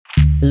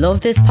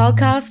Love this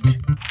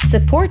podcast?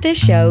 Support this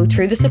show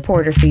through the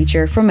supporter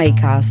feature from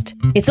Acast.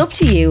 It's up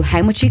to you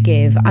how much you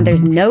give and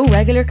there's no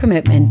regular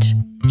commitment.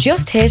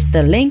 Just hit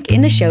the link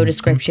in the show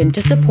description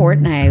to support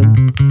now.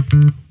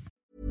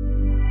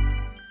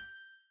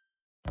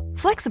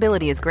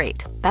 Flexibility is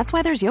great. That's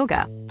why there's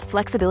yoga.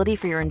 Flexibility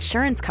for your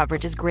insurance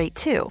coverage is great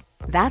too.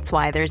 That's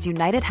why there's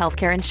United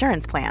Healthcare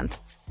Insurance Plans.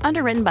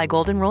 Underwritten by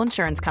Golden Rule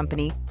Insurance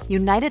Company,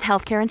 United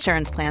Healthcare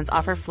Insurance Plans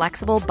offer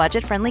flexible,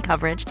 budget-friendly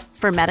coverage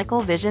for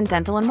medical, vision,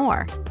 dental, and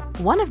more.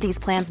 One of these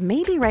plans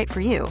may be right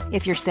for you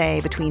if you're, say,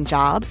 between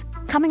jobs,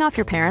 coming off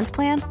your parents'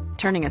 plan,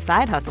 turning a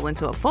side hustle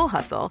into a full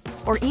hustle,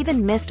 or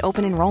even missed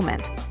open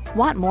enrollment.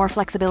 Want more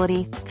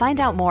flexibility? Find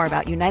out more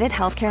about United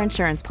Healthcare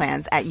Insurance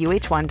Plans at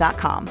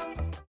uh1.com.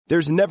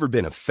 There's never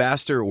been a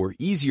faster or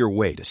easier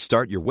way to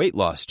start your weight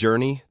loss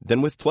journey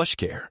than with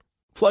PlushCare.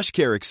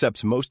 PlushCare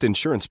accepts most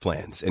insurance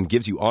plans and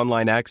gives you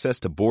online access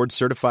to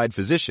board-certified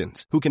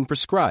physicians who can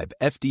prescribe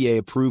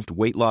FDA-approved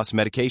weight loss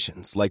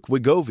medications like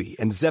Wegovy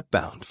and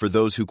Zepbound for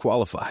those who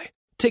qualify.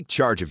 Take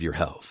charge of your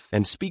health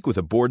and speak with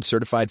a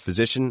board-certified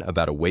physician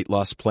about a weight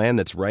loss plan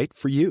that's right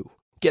for you.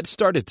 Get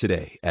started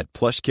today at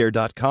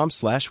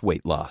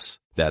plushcare.com/weight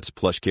loss. That's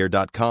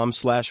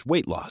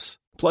plushcare.com/weight loss.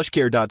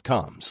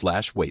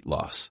 plushcare.com/weight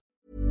loss.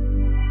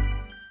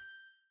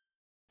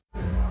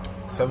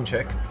 Sound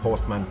check,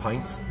 Postman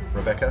Pints.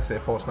 Rebecca, say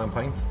Postman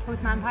Pints.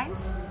 Postman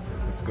Pints?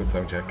 It's a good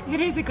sound check. It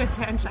is a good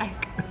sound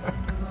check.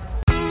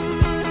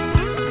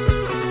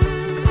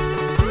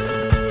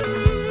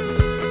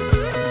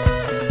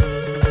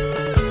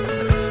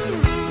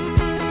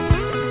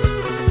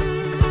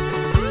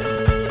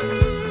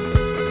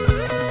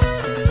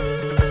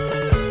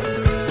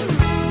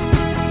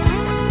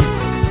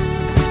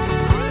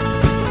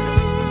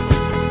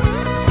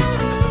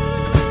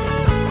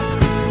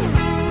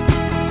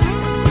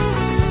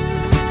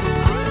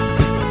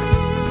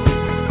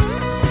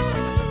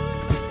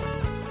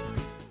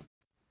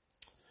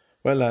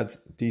 Well, lads,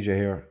 DJ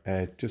here.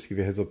 Just to give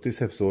you a heads up,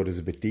 this episode is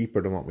a bit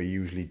deeper than what we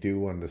usually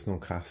do on the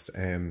Snowcast.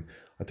 I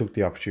took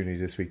the opportunity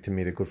this week to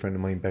meet a good friend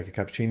of mine, Becca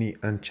Cappuccini,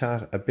 and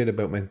chat a bit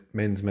about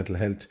men's mental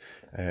health,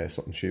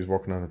 something she's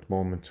working on at the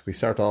moment. We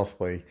start off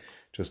by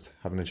just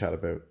having a chat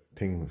about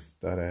things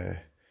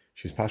that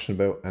she's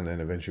passionate about, and then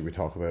eventually we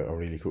talk about a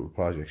really cool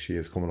project she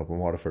is coming up in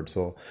Waterford.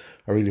 So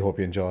I really hope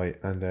you enjoy,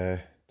 and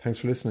thanks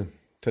for listening.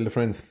 Tell the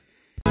friends.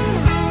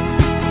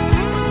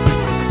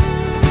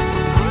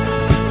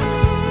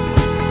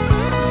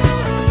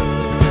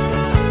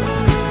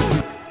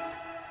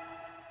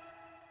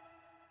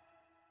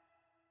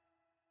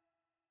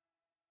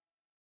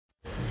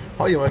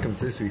 Hi and welcome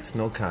to this week's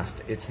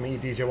Snowcast. It's me,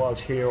 DJ Walsh,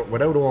 here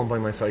without Owen by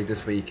my side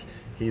this week.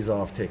 He's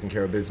off taking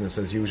care of business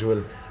as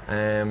usual,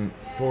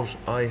 but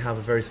I have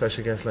a very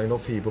special guest lined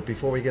up for you. But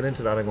before we get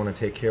into that, I'm going to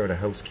take care of the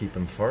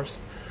housekeeping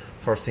first.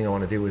 First thing I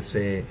want to do is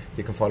say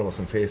you can follow us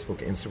on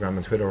Facebook, Instagram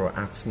and Twitter, or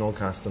at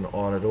Snowcast and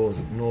all of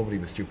those. Nobody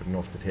was stupid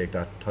enough to take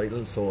that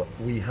title, so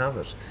we have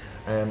it.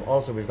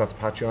 Also, we've got the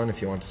Patreon.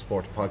 If you want to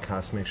support the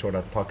podcast, make sure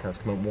that podcasts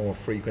come out more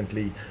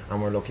frequently,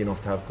 and we're lucky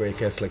enough to have great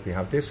guests like we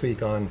have this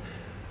week on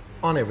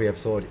every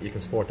episode. You can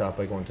support that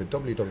by going to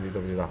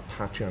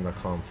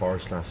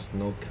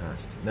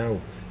www.patreon.com/Snugcast. Now,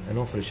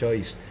 enough of the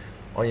shite.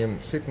 I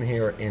am sitting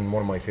here in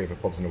one of my favourite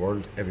pubs in the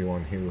world.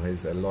 Everyone who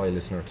is a loyal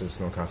listener to the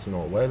Snowcast will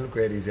know it well,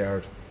 Grady's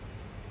Yard.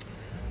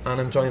 And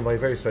I'm joined by a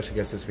very special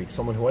guest this week,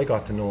 someone who I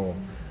got to know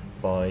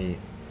by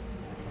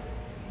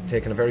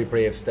taking a very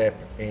brave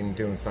step in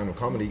doing stand-up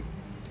comedy.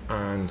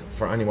 And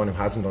for anyone who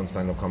hasn't done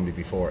stand-up comedy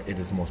before, it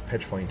is the most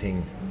petrifying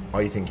thing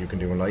I think you can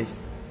do in life.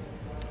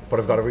 But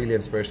I've got a really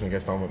inspirational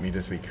guest on with me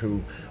this week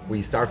who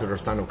we started our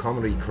stand-up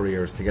comedy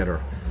careers together.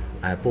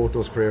 Both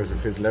those careers have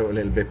fizzled out a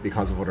little bit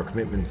because of other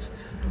commitments.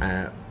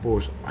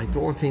 But I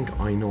don't think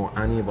I know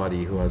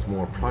anybody who has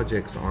more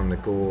projects on the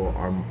go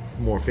or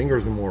more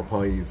fingers and more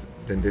pies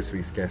than this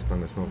week's guest on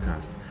the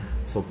Snowcast.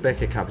 So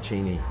Becca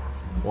Cappuccini,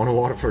 one of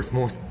Waterford's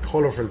most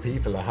colourful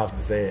people, I have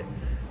to say.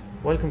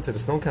 Welcome to the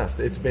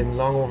Snowcast. It's been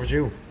long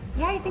overdue.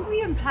 Yeah, I think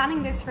we've been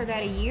planning this for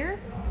about a year.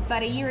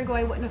 About a year ago,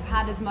 I wouldn't have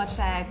had as much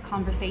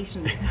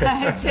conversation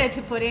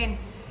to put in.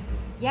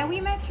 Yeah,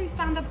 we met through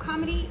stand-up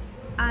comedy,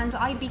 and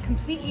I'd be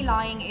completely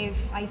lying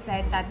if I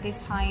said that this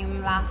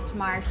time last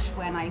March,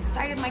 when I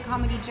started my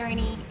comedy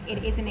journey,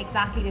 it isn't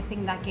exactly the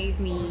thing that gave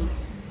me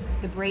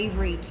the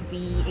bravery to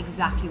be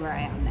exactly where I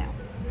am now.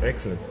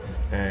 Excellent.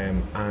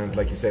 And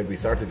like you said, we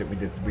started it.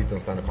 We've done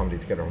stand-up comedy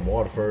together in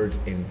Waterford,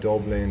 in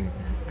Dublin,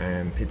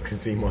 and people can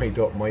see my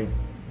Dublin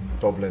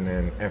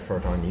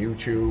effort on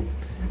YouTube.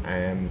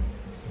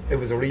 It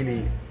was a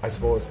really, I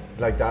suppose,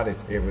 like that.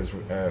 It was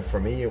for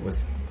me. It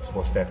was, I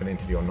suppose, stepping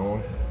into the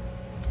unknown.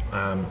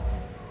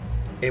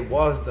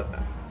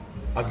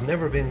 I've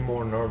never been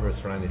more nervous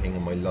for anything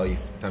in my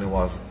life than it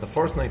was the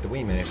first night that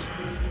we met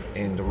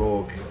in the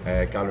Rogue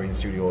Gallery and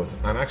Studios.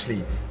 And actually,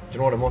 do you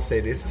know what, I must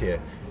say this to you,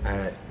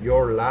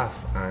 your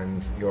laugh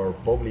and your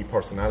bubbly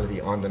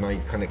personality on the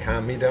night kind of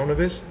calmed me down a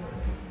bit.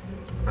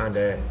 And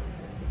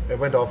it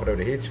went off without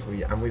a hitch,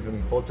 and we've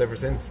been buds ever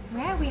since.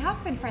 Yeah, we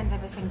have been friends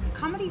ever since.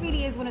 Comedy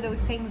really is one of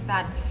those things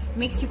that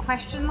makes you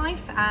question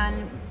life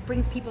and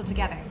brings people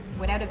together.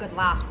 Without a good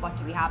laugh, what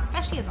do we have?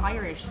 Especially as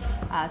Irish,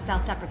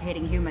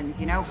 self-deprecating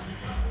humans, you know.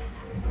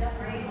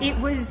 It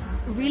was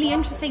really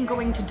interesting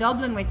going to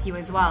Dublin with you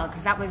as well,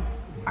 because that was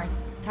our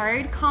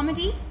third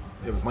comedy.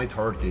 It was my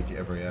third gig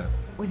ever, yeah.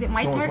 Was it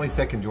my third? third? It was my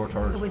second, your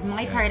third. It was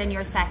my third and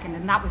your second,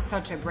 and that was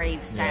such a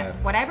brave step.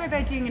 Yeah. Whatever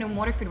about doing it in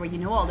Waterford where you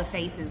know all the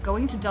faces,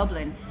 going to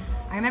Dublin,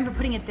 I remember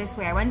putting it this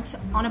way. I went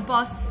on a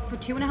bus for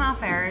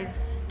 2.5 hours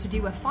to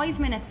do a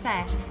 5-minute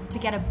set to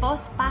get a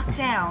bus back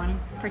down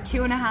for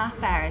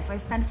 2.5 hours. So I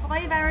spent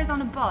 5 hours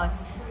on a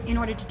bus in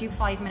order to do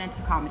 5 minutes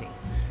of comedy.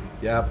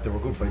 Yeah, but they were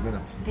good 5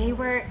 minutes. They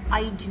were,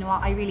 do you know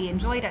what, I really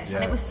enjoyed it. Yeah.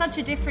 And it was such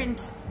a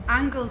different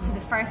angle to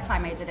the first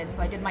time I did it.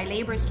 So I did my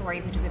labour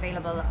story, which is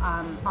available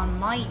on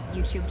my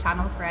YouTube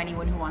channel for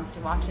anyone who wants to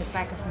watch it,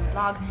 Becca from the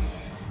blog.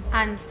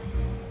 And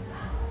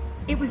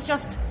it was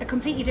just a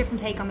completely different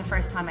take on the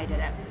first time I did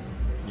it.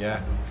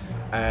 Yeah.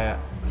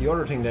 The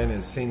other thing then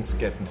is, since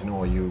getting to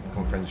know you,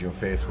 become friends with you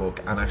on Facebook,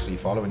 and actually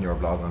following your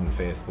blog on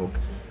Facebook,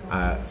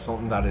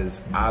 something that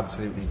is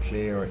absolutely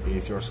clear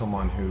is you're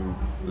someone who,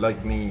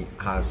 like me,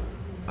 has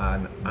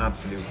an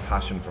absolute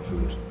passion for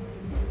food.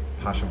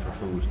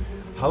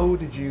 How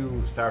did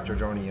you start your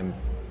journey in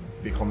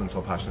becoming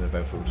so passionate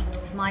about food?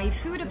 My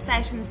food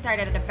obsession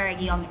started at a very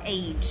young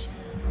age.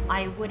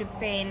 I would have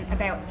been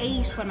about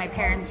 8 when my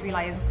parents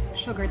realised,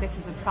 sugar, this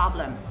is a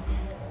problem.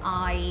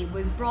 I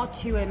was brought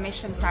to a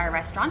Michelin star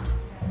restaurant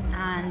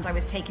and I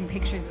was taking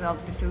pictures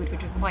of the food,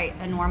 which was quite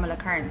a normal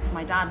occurrence.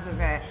 My dad was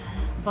a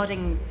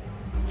budding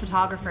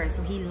photographer,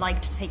 so he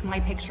liked to take my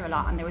picture a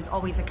lot, and there was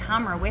always a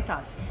camera with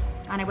us,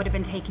 and I would have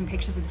been taking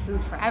pictures of the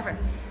food forever.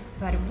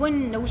 But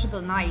one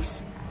notable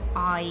night,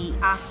 I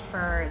asked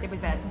for, there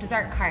was a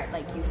dessert cart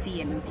like you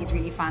see in these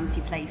really fancy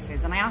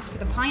places, and I asked for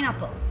the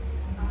pineapple.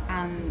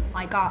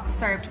 I got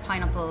served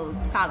pineapple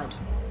salad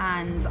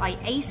and I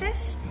ate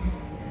it,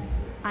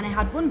 and I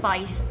had one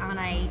bite and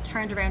I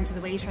turned around to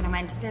the waiter and I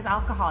went, there's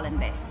alcohol in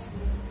this.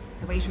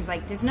 The waiter was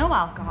like, there's no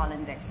alcohol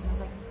in this. And I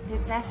was like,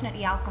 there's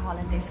definitely alcohol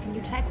in this. Can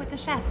you check with the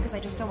chef? Because I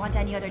just don't want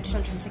any other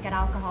children to get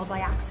alcohol by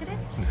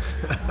accident.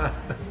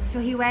 So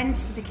he went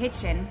to the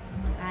kitchen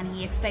and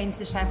he explained to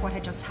the chef what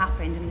had just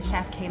happened, and the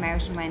chef came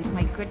out and went,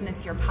 my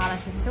goodness, your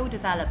palate is so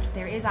developed.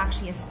 There is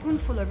actually a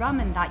spoonful of rum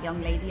in that,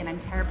 young lady, and I'm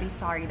terribly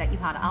sorry that you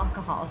had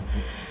alcohol.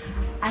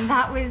 And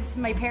that was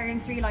my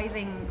parents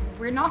realising,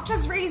 we're not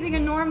just raising a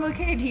normal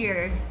kid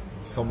here.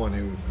 Someone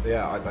who's,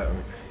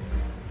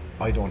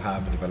 I don't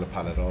have a developed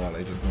palate at all.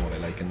 I just know what I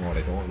like and know what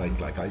I don't like.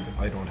 Like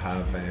I don't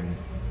have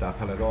that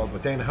palate at all.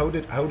 But then how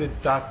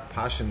did that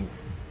passion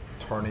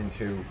turn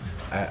into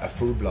a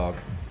food blog?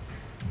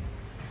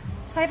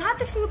 So I've had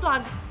the food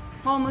blog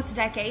for almost a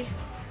decade.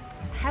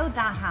 How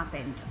that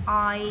happened,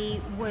 I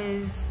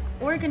was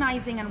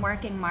organising and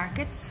working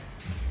markets.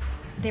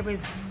 There was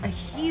a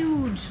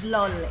huge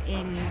lull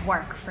in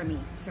work for me.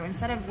 So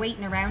instead of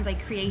waiting around, I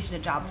created a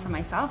job for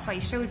myself. I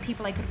showed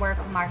people I could work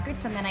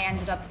markets, and then I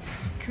ended up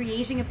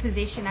creating a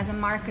position as a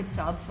market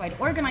sub. So I'd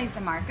organise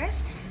the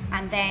market,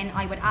 and then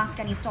I would ask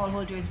any stall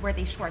holders were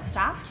they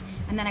short-staffed,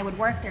 and then I would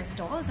work their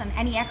stalls, and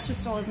any extra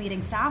stalls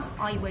needing staff,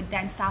 I would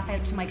then staff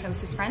out to my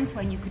closest friends who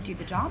I knew could do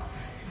the job.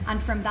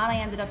 And from that I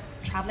ended up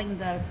travelling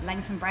the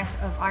length and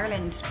breadth of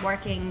Ireland,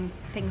 working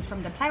things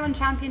from the Ploughing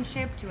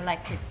Championship to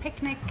Electric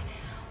Picnic,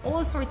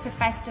 all sorts of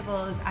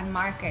festivals and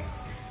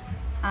markets.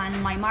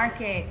 And my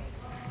market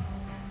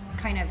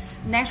kind of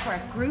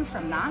network grew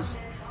from that.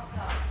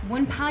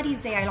 One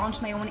Paddy's Day I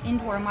launched my own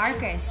indoor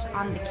market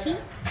on the Quay.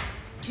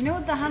 Do you know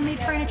the handmade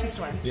furniture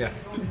store? Yeah.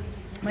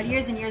 Well,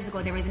 years and years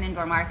ago there was an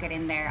indoor market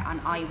in there,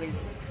 and I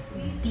was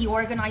the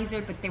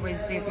organizer, but there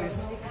was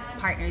business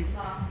partners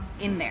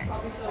in there.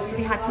 So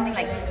we had something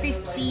like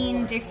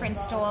 15 different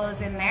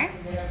stalls in there,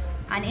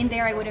 and in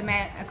there I would have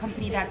met a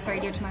company that's very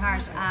dear to my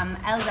heart,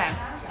 Elda.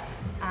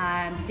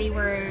 They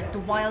were the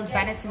wild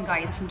venison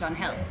guys from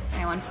Dunhill.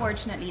 Now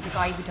unfortunately the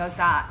guy who does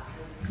that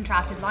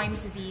contracted Lyme's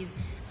disease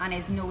and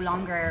is no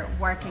longer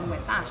working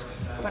with that.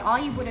 But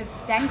I would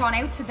have then gone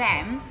out to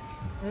them,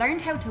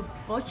 learned how to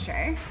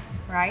butcher,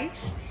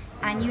 right?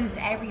 And used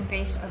every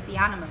bit of the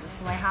animal.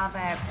 So I have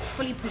a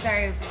fully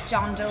preserved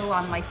John Doe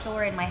on my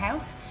floor in my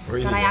house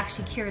that I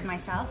actually cured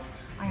myself.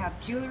 I have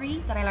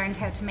jewellery that I learned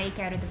how to make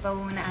out of the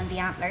bone and the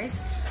antlers.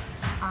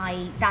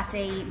 I that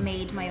day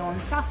made my own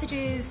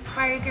sausages,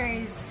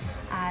 burgers,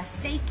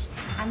 steak,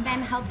 and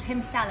then helped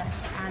him sell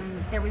it.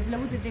 And there was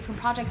loads of different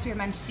projects we were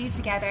meant to do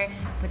together,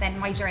 but then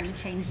my journey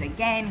changed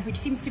again, which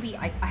seems to be,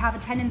 I have a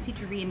tendency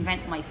to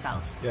reinvent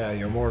myself. Yeah,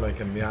 you're more like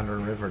a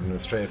meandering river than a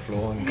straight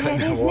flowing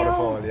kind of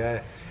waterfall.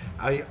 Yeah,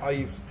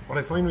 what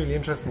I find really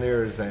interesting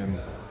there is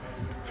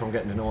from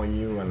getting to know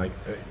you, and like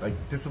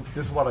this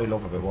is what I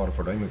love about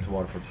Waterford. I moved to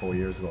Waterford 4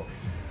 years ago,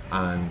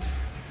 and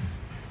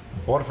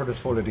Waterford is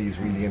full of these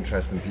really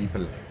interesting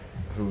people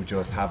who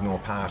just have no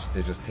part.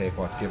 They just take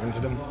what's given to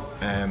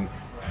them,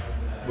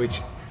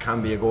 which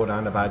can be a good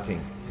and a bad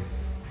thing.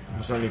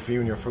 Certainly for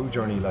you in your food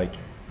journey, like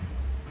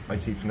I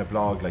see from the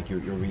blog, like you're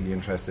really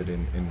interested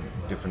in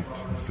different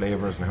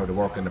flavours and how they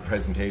work, and the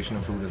presentation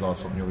of food is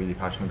also something you're really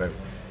passionate about,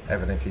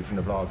 evidently from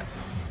the blog.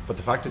 But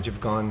the fact that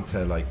you've gone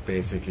to like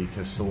basically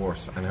to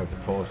source and how to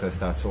process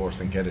that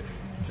source and get it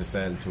to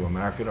sell to a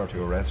market or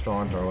to a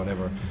restaurant or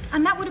whatever.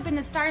 And that would have been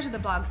the start of the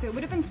blog. So it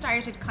would have been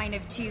started kind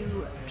of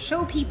to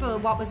show people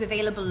what was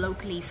available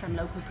locally from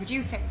local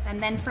producers.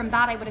 And then from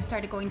that I would have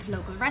started going to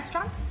local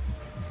restaurants.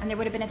 And there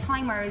would have been a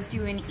time where I was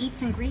doing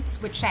eats and greets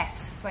with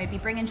chefs. So I'd be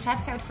bringing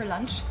chefs out for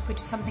lunch, which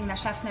is something that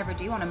chefs never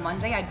do on a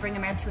Monday. I'd bring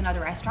them out to another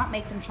restaurant,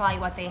 make them try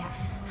what they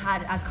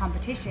had as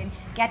competition,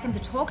 get them to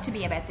talk to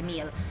me about the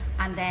meal,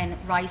 and then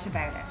write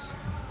about it.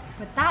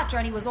 But that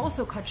journey was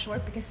also cut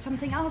short because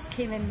something else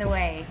came in the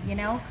way, you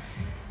know?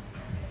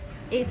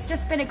 It's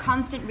just been a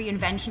constant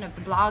reinvention of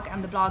the blog,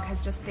 and the blog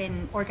has just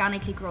been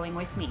organically growing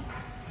with me.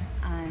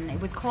 And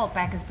it was called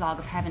Becca's Blog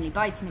of Heavenly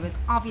Bites, and there was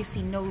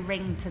obviously no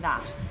ring to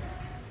that.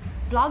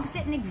 Blogs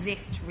didn't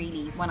exist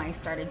really when I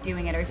started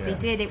doing it, or if they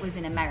did, it was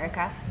in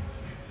America.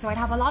 So I'd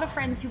have a lot of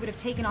friends who would have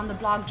taken on the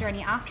blog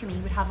journey after me,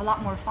 who would have a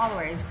lot more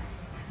followers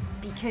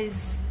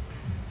because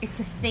it's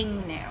a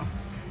thing now.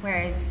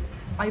 Whereas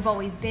I've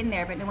always been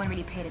there, but no one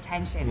really paid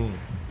attention.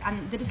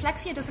 And the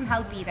dyslexia doesn't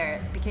help either,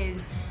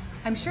 because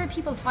I'm sure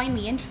people find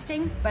me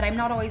interesting, but I'm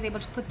not always able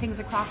to put things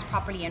across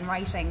properly in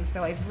writing.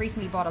 So I've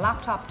recently bought a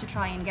laptop to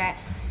try and get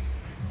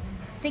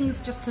things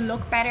just to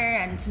look better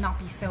and to not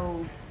be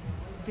so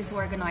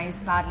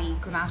disorganized, badly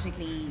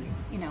grammatically,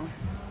 you know.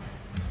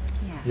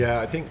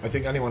 Yeah, I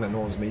think anyone that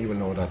knows me will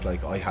know that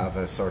like I have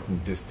a certain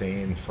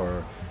disdain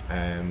for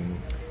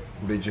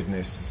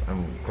rigidness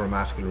and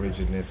grammatical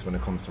rigidness when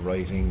it comes to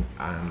writing,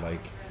 and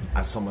like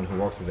as someone who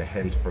works as a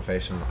health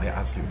professional, I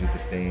absolutely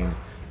disdain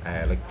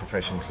like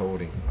professional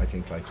clothing. I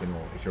think, like, you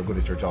know, if you're good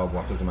at your job,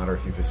 what does it matter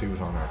if you have a suit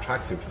on or a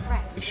tracksuit?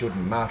 Right. It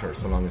shouldn't matter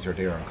so long as you're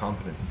there and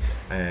competent.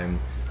 And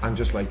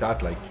just like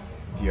that, like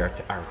the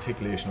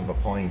articulation of a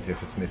point,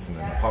 if it's missing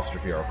an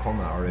apostrophe or a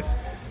comma, or if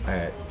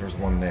there's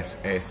one less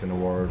S in a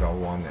word or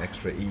one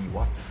extra E,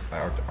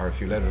 or a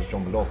few letters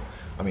jumbled up.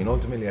 I mean,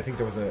 ultimately, I think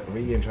there was a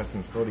really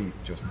interesting study,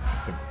 just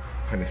to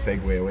kind of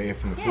segue away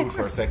from the food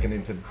for a second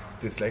into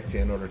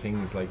dyslexia and other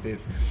things like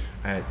this.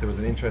 There was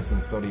an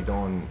interesting study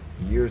done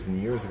years and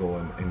years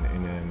ago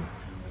in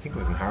I think it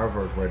was in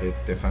Harvard, where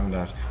they found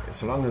that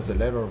so long as the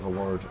letter of a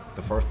word,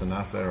 the first and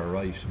last letter are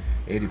right,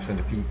 80%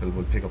 of people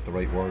will pick up the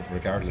right word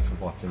regardless of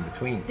what's in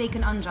between. They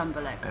can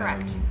unjumble it,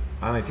 correct.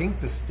 And I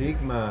think the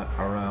stigma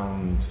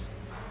around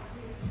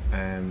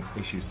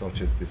issues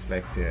such as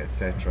dyslexia,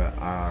 etc.,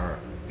 are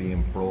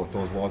being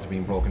those walls are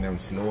being broken down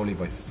slowly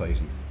by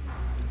society.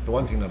 The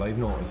one thing that I've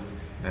noticed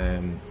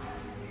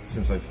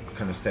since I've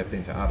kind of stepped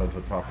into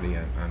adulthood properly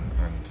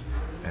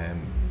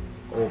and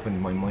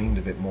opened my mind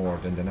a bit more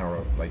than the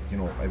narrow, like, you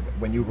know,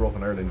 when you grew up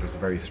in Ireland, there's a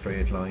very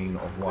straight line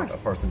of what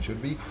a person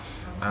should be,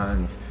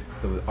 and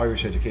the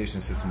Irish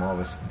education system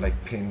always like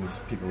pinned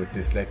people with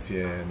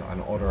dyslexia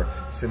and other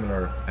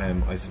similar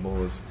I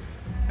suppose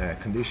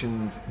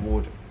conditions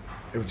would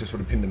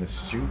have pinned them as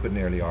stupid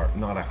nearly, or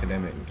not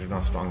academic, they're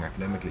not strong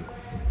academically.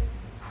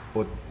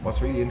 But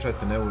what's really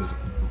interesting now is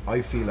I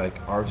feel like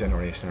our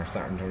generation are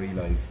starting to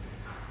realise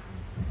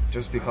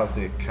just because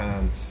they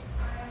can't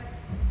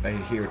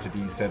adhere to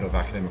these set of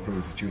academic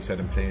rules that you set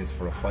in place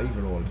for a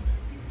 5-year-old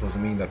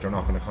doesn't mean that they're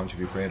not going to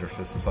contribute greater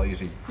to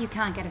society. You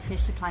can't get a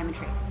fish to climb a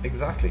tree.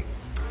 Exactly.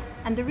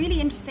 And the really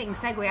interesting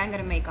segue I'm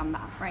going to make on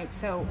that, right?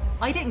 So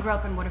I didn't grow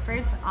up in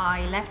Waterford.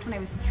 I left when I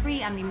was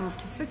 3 and we moved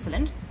to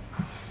Switzerland.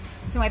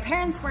 So my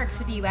parents worked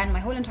for the UN,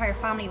 my whole entire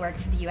family worked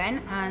for the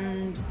UN,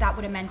 and that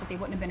would have meant that they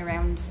wouldn't have been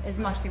around as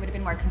much. They would have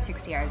been working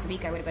 60 hours a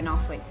week. I would have been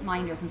off with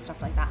minders and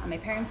stuff like that. And my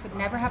parents would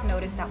never have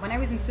noticed that when I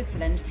was in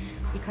Switzerland,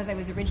 because I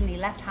was originally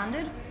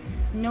left-handed,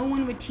 no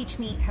one would teach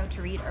me how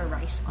to read or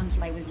write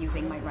until I was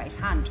using my right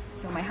hand.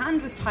 So my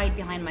hand was tied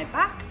behind my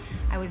back.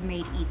 I was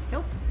made eat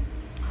soap.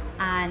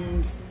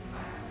 And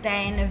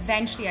then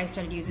eventually I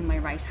started using my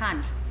right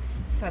hand.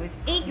 So I was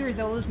 8 years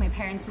old. My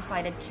parents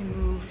decided to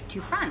move to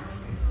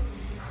France.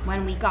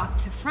 When we got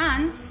to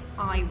France,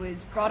 I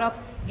was brought up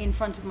in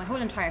front of my whole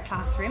entire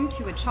classroom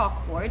to a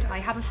chalkboard. I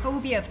have a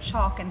phobia of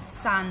chalk and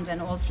sand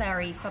and all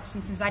flowery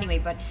substances anyway,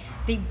 but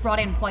they brought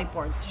in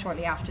whiteboards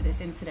shortly after this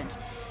incident.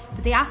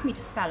 But they asked me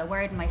to spell a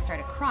word and I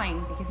started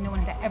crying because no one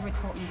had ever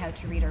taught me how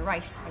to read or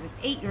write. I was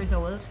 8 years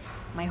old.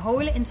 My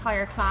whole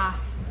entire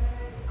class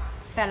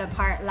fell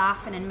apart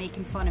laughing and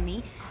making fun of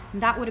me.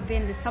 And that would have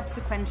been the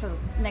subsequent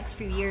next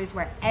few years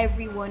where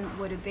everyone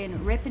would have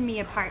been ripping me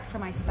apart for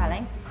my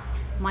spelling.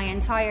 My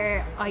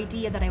entire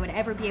idea that I would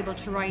ever be able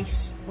to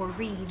write or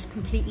read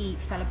completely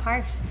fell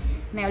apart.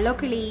 Now,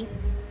 luckily,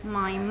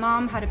 my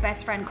mom had a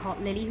best friend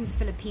called Lily, who's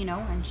Filipino,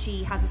 and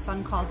she has a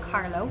son called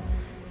Carlo.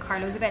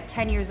 Carlo's about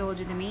 10 years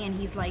older than me, and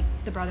he's like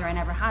the brother I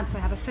never had. So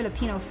I have a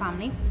Filipino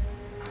family.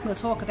 We'll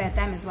talk about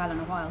them as well in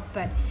a while.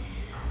 But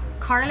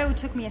Carlo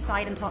took me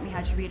aside and taught me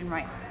how to read and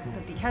write.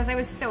 But because I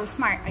was so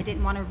smart, I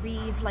didn't want to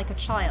read like a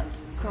child.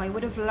 So I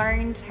would have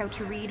learned how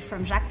to read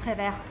from Jacques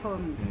Prévert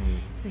poems.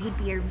 So he'd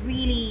be a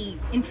really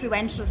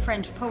influential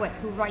French poet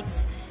who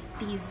writes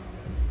these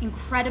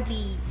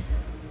incredibly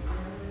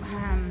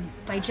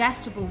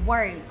digestible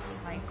words.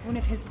 Like, one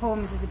of his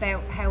poems is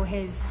about how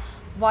his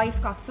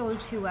wife got sold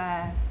to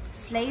a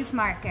slave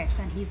market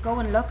and he's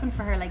going looking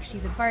for her like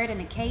she's a bird in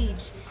a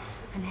cage,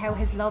 and how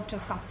his love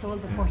just got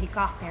sold before he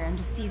got there, and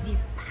just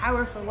these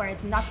powerful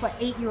words. And that's what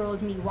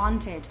 8-year-old me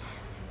wanted.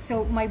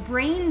 So my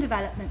brain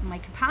development, my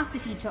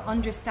capacity to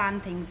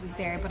understand things was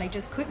there, but I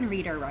just couldn't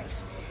read or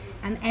write.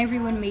 And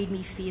everyone made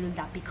me feel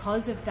that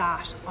because of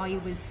that, I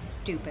was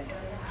stupid.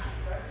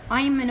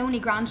 I'm an only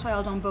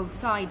grandchild on both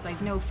sides.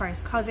 I've no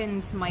first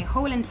cousins. My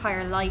whole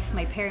entire life,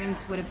 my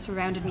parents would have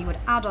surrounded me with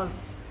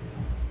adults.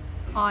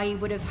 I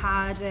would have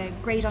had a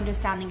great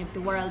understanding of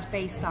the world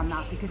based on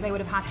that, because I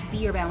would have had to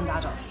be around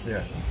adults.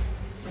 Yeah.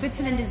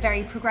 Switzerland is a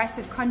very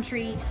progressive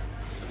country.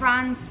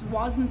 France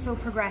wasn't so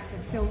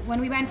progressive. So when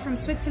we went from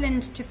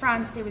Switzerland to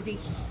France, there was a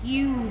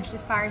huge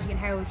disparity in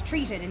how it was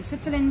treated. In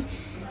Switzerland,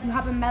 you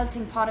have a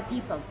melting pot of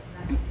people.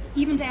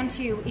 Even down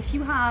to, if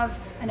you have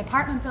an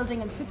apartment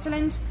building in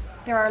Switzerland,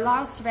 there are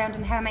laws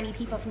surrounding how many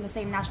people from the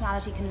same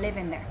nationality can live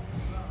in there,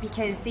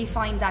 because they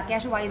find that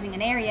ghettoizing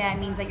an area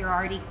means that you're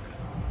already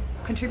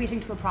contributing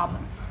to a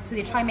problem. So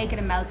they try and make it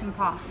a melting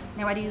pot.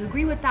 Now, whether you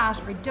agree with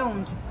that or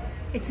don't,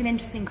 it's an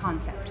interesting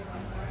concept.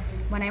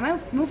 When I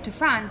moved to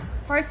France,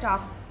 first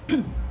off,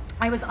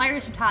 I was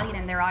Irish Italian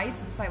in their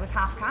eyes, so I was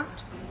half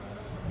caste.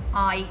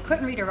 I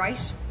couldn't read or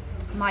write.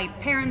 My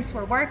parents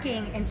were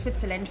working in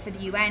Switzerland for the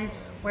UN,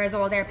 whereas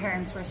all their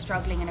parents were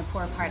struggling in a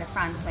poor part of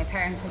France. My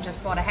parents had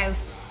just bought a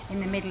house in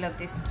the middle of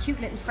this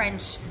cute little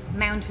French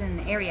mountain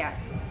area.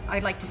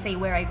 I'd like to say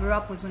where I grew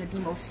up was one of the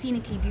most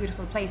scenically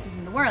beautiful places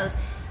in the world,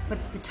 but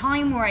the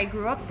time where I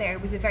grew up there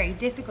was a very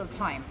difficult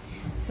time.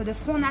 So the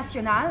Front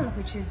National,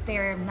 which is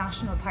their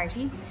national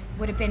party,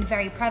 would have been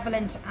very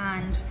prevalent,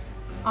 and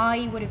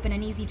I would have been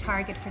an easy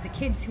target for the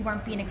kids who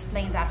weren't being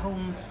explained at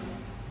home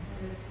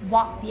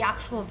what the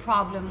actual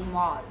problem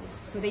was.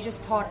 So they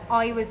just thought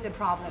I was the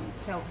problem.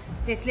 So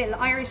this little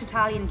Irish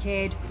Italian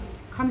kid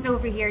comes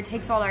over here,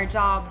 takes all our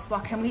jobs,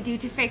 what can we do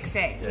to fix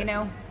it, you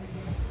know?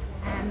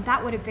 And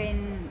that would have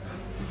been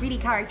really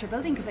character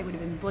building, because I would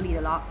have been bullied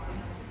a lot.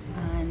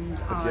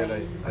 And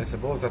I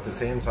suppose at the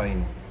same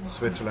time,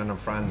 Switzerland and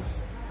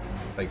France,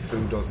 like,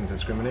 food doesn't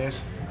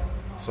discriminate.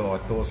 So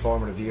at those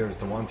formative years,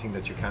 the one thing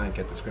that you can't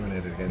get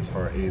discriminated against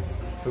for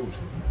is food.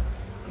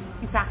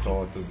 Exactly.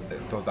 So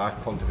does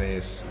that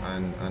cultivate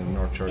and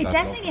nurture it that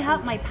definitely love for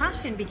helped food? my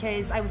passion,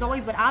 because I was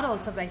always with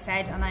adults, as I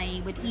said, and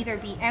I would either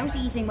be out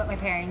eating with my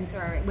parents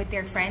or with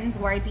their friends,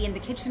 or I'd be in the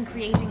kitchen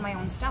creating my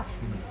own stuff.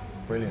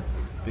 Brilliant.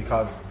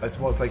 Because I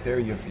suppose, like, there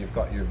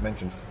you've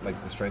mentioned,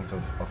 like, the strength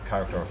of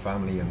character of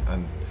family,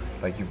 and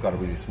like, you've got a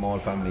really small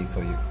family,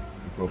 so you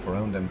grew up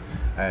around them.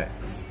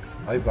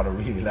 I've got a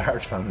really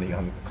large family,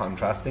 on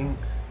contrasting,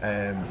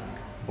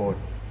 but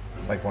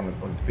like one of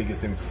the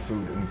biggest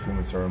food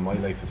influencer in my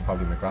life is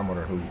probably my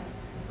grandmother, who,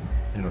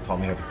 you know, taught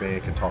me how to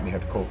bake and taught me how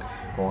to cook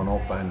growing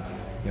up, and,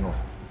 you know,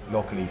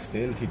 luckily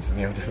still teaches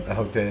me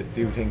how to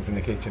do things in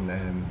the kitchen.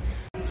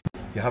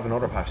 You have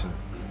another passion?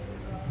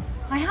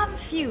 I have a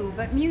few,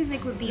 but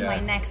music would be Yeah. my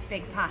next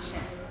big passion.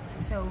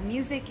 So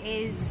music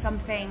is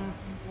something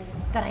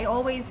that I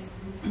always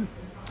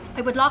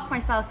I would lock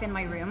myself in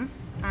my room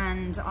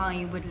and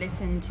I would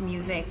listen to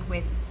music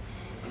with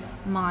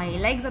my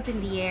legs up in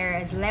the air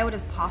as loud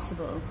as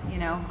possible. You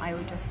know, I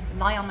would just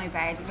lie on my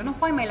bed. I don't know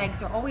why my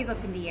legs are always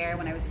up in the air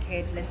when I was a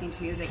kid listening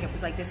to music. It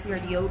was like this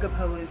weird yoga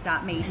pose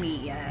that made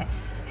me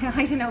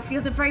I don't know,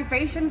 feel the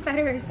vibrations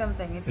better or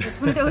something. It's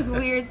just one of those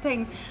weird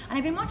things. And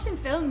I've been watching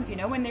films, you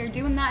know, when they're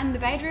doing that in the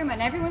bedroom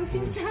and everyone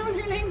seems to have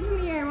their legs in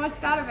the air. What's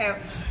that about?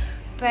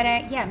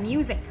 But yeah,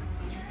 music.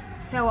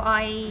 So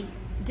I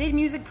did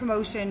music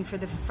promotion for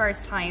the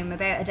first time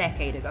about a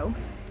decade ago,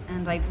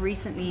 and I've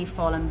recently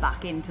fallen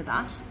back into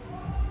that.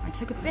 I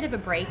took a bit of a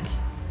break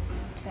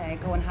to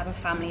go and have a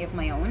family of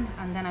my own,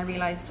 and then I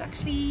realised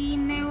actually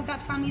now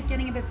that family's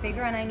getting a bit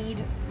bigger and I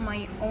need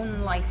my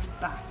own life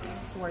back,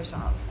 sort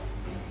of.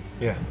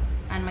 Yeah.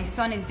 And my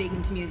son is big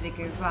into music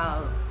as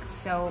well,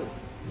 so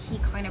he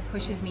kind of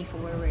pushes me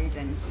forward,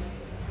 and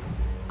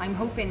I'm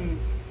hoping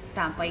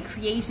that by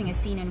creating a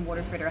scene in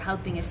Waterford or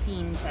helping a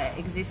scene to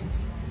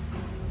exist,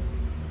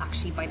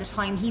 actually by the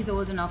time he's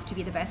old enough to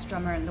be the best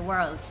drummer in the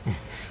world,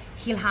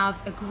 he'll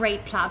have a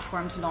great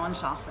platform to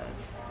launch off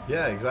of.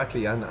 Yeah,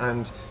 exactly.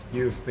 And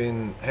you've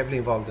been heavily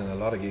involved in a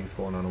lot of gigs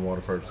going on in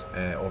Waterford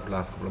over the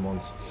last couple of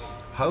months.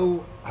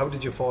 How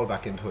did you fall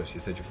back into it? You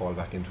said you fall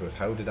back into it.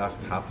 How did that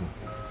happen?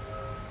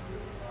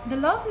 The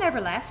love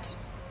never left,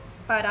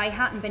 but I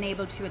hadn't been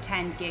able to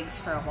attend gigs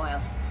for a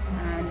while.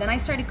 And then I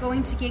started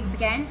going to gigs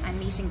again and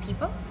meeting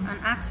people, and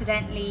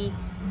accidentally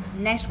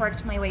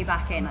networked my way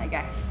back in, I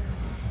guess.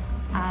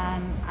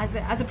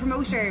 As a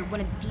promoter,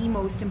 one of the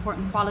most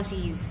important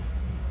qualities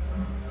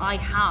I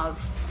have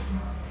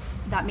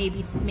that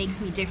maybe makes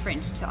me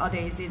different to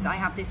others is I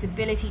have this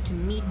ability to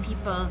meet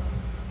people.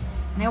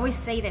 And I always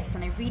say this,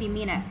 and I really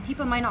mean it.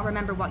 People might not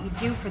remember what you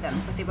do for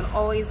them, but they will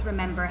always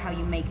remember how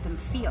you make them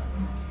feel.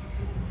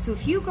 So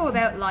if you go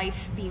about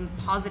life being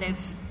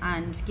positive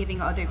and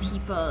giving other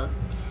people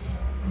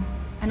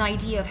an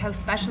idea of how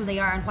special they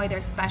are and why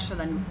they're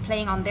special, and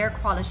playing on their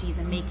qualities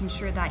and making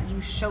sure that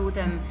you show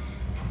them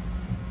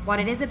what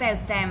it is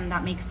about them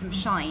that makes them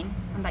shine,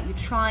 and that you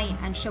try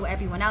and show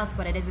everyone else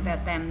what it is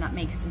about them that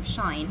makes them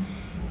shine,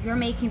 you're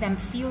making them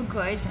feel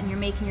good and you're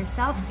making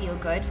yourself feel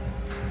good,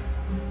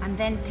 and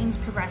then things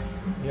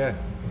progress. Yeah.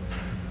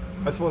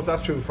 I suppose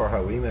that's true for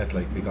how we met,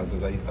 like, because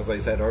as I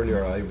said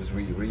earlier, I was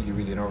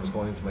really nervous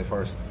going into my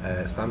first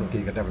stand-up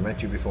gig. I'd never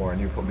met you before, and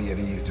you put me at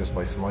ease just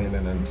by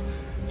smiling and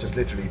just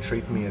literally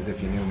treating me as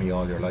if you knew me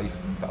all your life.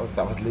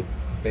 That was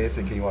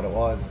basically what it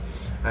was.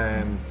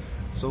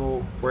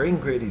 So we're in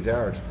Grady's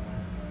Yard.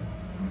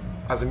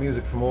 As a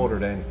music promoter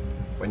then,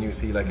 when you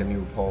see like a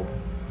new pub,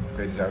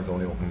 Grady's Yard's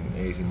only open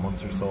 18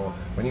 months or so,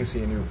 when you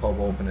see a new pub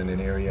open in an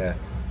area,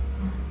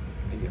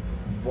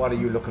 what are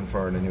you looking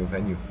for in a new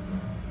venue?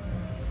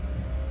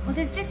 Well,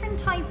 there's different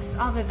types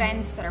of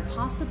events that are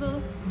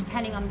possible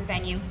depending on the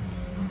venue.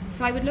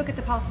 So I would look at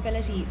the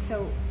possibility.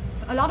 So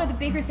a lot of the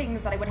bigger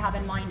things that I would have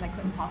in mind I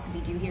couldn't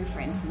possibly do here, for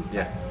instance.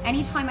 Yeah.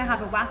 Anytime I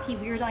have a wacky,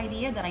 weird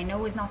idea that I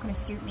know is not going to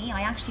suit me,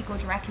 I actually go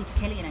directly to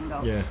Killian and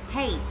go,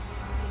 hey,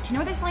 do you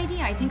know this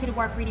idea? I think it would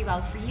work really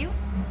well for you.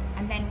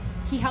 And then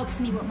he helps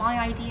me with my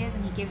ideas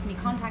and he gives me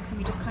contacts, and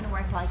we just kind of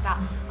work like that.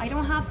 I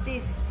don't have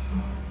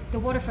the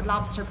Waterford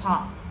lobster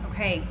pot.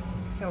 Okay,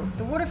 so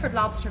the Waterford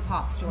lobster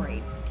pot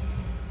story.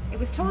 It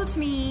was told to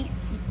me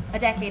a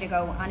decade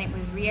ago, and it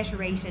was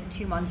reiterated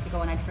 2 months ago,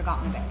 and I'd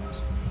forgotten about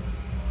it.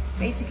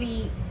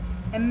 Basically,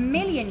 a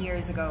million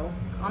years ago,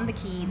 on the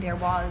quay, there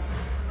was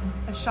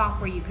a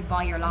shop where you could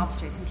buy your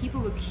lobsters, and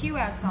people would queue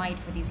outside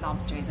for these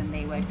lobsters, and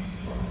they would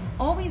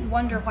always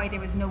wonder why there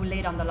was no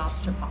lid on the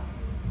lobster pot.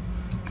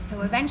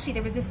 So eventually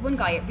there was this one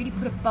guy, it really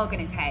put a bug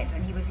in his head,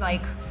 and he was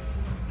like,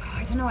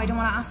 I don't know, I don't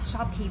want to ask the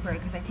shopkeeper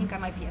because I think I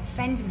might be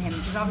offending him,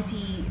 because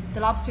obviously the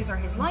lobsters are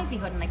his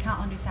livelihood and I can't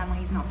understand why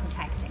he's not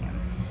protecting him.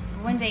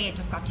 But one day it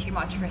just got too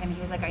much for him.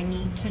 He was like, I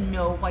need to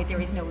know why there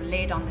is no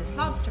lid on this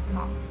lobster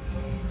pot.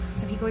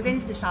 So he goes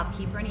into the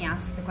shopkeeper and he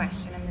asks the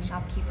question, and the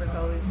shopkeeper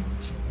goes,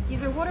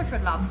 these are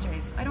Waterford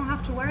lobsters. I don't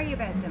have to worry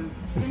about them.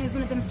 As soon as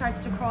one of them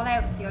starts to crawl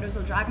out, the others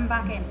will drag them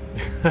back in.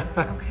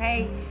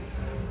 Okay?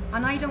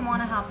 And I don't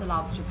want to have the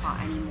lobster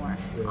pot anymore.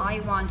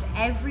 I want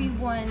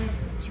everyone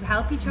to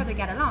help each other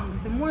get along,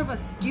 because the more of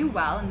us do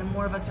well and the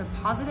more of us are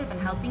positive and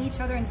helping each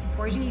other and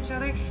supporting each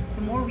other,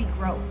 the more we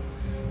grow.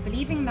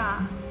 Believing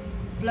that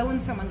blowing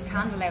someone's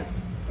candle out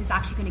is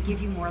actually going to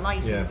give you more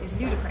light is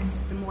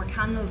ludicrous. The more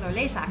candles are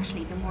lit,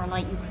 actually, the more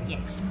light you create.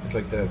 It's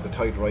like as the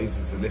tide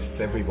rises, it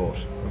lifts every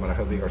boat, no matter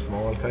how big or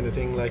small, kind of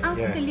thing. Like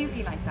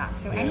absolutely, like that.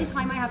 So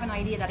anytime I have an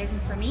idea that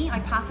isn't for me, I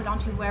pass it on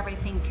to whoever I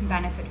think can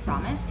benefit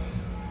from it,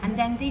 and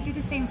then they do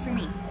the same for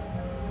me.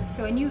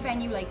 So a new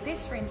venue like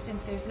this, for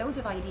instance, there's loads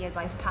of ideas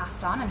I've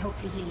passed on, and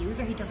hopefully he'll use,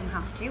 or he doesn't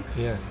have to.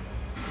 Yeah.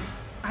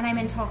 And I'm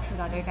in talks with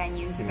other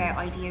venues about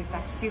ideas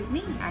that suit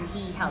me, and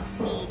he helps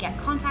me get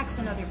contacts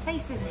in other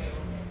places,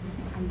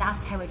 and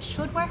that's how it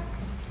should work,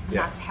 and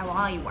that's how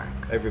I work.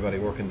 Everybody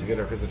working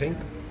together, because I think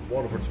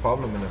Waterford's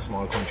problem in a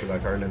small country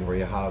like Ireland, where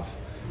you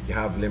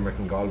have Limerick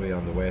and Galway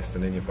on the west,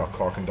 and then you've got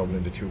Cork and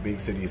Dublin, the two big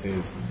cities,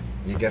 is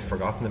you get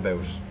forgotten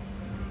about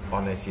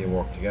unless you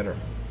work together.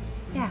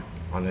 Yeah.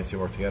 Unless you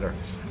work together.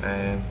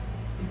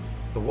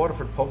 The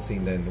Waterford pub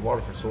scene then, the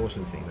Waterford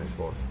social scene, I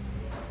suppose,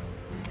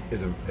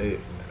 is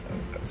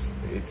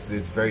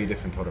it's very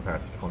different to other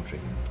parts of the country.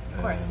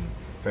 Of course.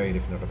 Very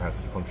different to other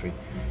parts of the country.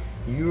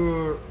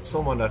 You're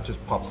someone that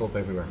just pops up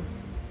everywhere.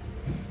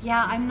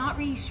 Yeah, I'm not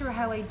really sure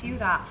how I do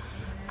that.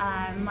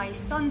 My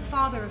son's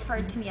father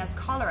referred to me as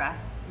cholera,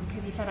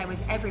 because he said I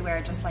was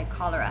everywhere just like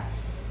cholera.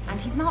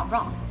 And he's not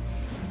wrong.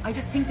 I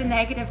just think the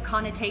negative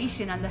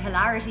connotation and the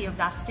hilarity of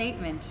that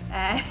statement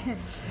it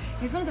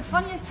was one of the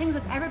funniest things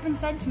that's ever been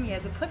said to me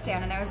as a put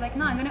down, and I was like,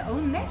 no, I'm going to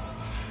own this.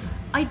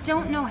 I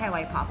don't know how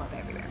I pop up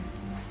everywhere.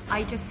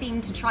 I just seem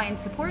to try and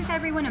support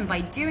everyone, and by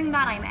doing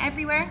that I'm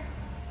everywhere.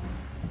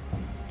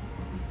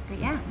 But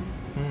yeah.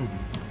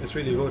 It's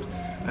really good.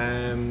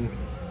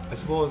 I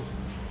suppose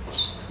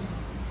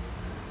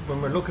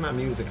when we're looking at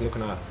music,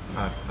 looking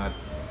at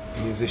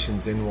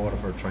musicians in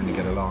Waterford trying to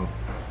get along,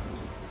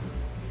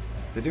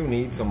 they do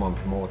need someone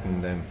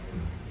promoting them.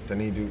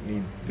 They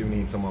do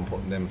need someone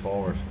putting them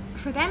forward.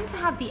 For them to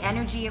have the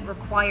energy it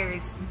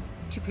requires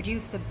to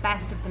produce the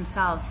best of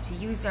themselves, to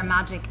use their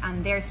magic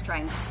and their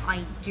strengths,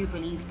 I do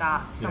believe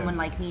that someone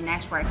like me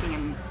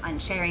networking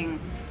and sharing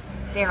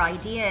their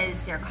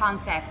ideas, their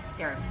concepts,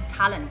 their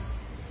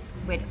talents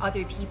with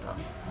other people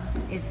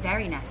is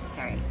very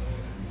necessary.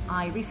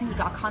 I recently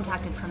got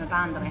contacted from a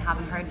band that I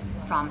haven't heard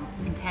from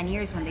in 10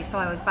 years when they saw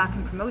I was back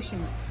in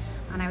promotions.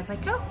 And I was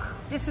like, look,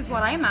 this is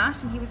what I'm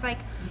at. And he was like,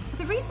 well,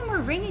 the reason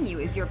we're ringing you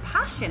is your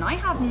passion. I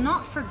have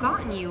not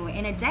forgotten you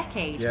in a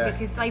decade,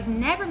 because I've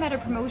never met a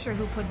promoter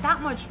who put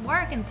that much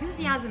work,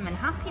 enthusiasm and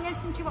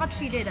happiness into what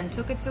she did and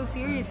took it so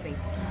seriously.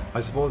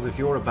 I suppose if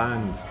you're a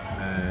band,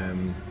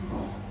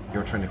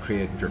 you're trying to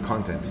create your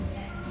content.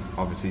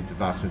 Obviously, the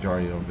vast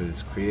majority of it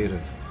is creative.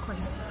 Of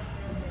course.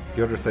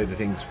 The other side of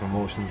things,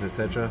 promotions,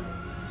 etc.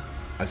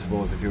 I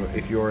suppose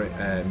if you're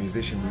a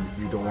musician,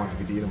 you don't want to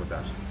be dealing with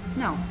that.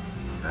 No.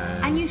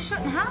 And you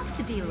shouldn't have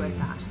to deal with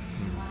that.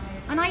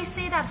 And I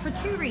say that for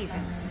two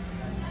reasons.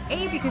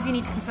 A, because you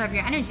need to conserve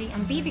your energy,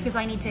 and B, because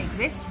I need to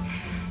exist.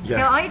 Yeah.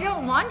 So I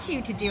don't want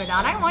you to do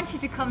that. I want you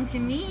to come to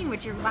me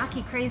with your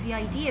wacky, crazy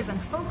ideas and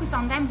focus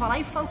on them while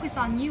I focus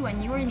on you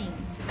and your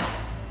needs.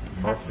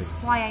 That's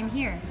Perfect. why I'm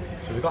here.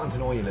 So we've gotten to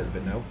know you a little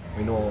bit now.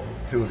 We know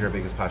two of your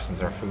biggest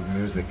passions are food and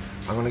music.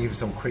 I'm going to give you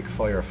some quick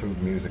fire food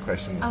and music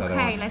questions. that I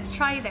Okay, want. let's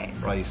try this.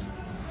 Right.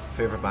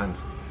 Favourite band?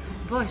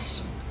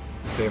 Bush.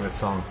 Favourite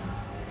song?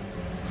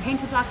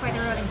 Painted Black by the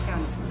Rolling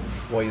Stones.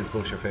 Why is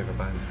Bush your favourite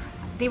band?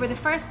 They were the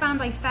first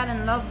band I fell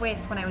in love with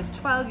when I was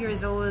 12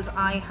 years old.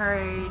 I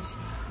heard,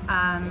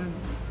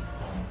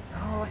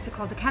 what's it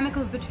called? The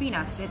Chemicals Between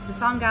Us. It's a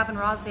song Gavin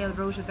Rossdale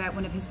wrote about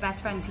one of his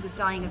best friends who was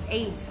dying of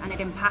AIDS, and it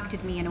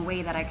impacted me in a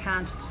way that I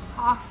can't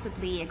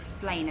possibly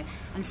explain.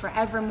 And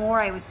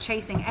forevermore I was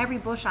chasing every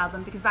Bush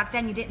album, because back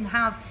then you didn't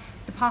have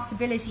the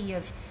possibility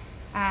of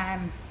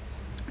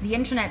the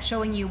internet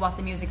showing you what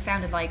the music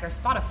sounded like, or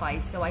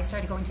Spotify. So I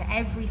started going to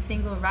every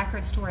single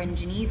record store in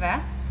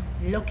Geneva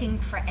looking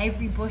for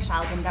every Bush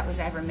album that was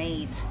ever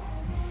made.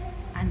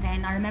 And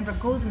then I remember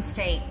Golden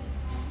State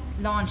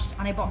launched,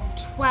 and I bought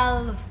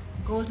 12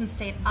 Golden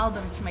State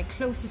albums from my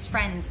closest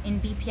friends in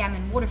BPM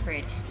in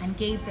Waterford and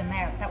gave them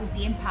out. That was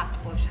the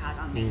impact Bush had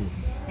on me.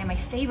 Now my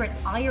favourite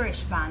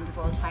Irish band of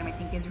all time, I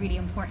think, is really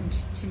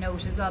important to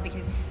note as well,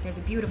 because there's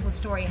a beautiful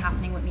story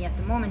happening with me at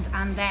the moment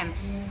and them.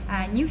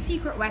 New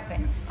Secret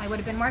Weapon. I would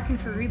have been working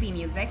for Ruby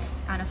Music,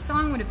 and a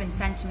song would have been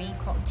sent to me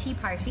called Tea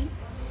Party.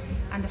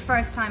 And the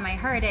first time I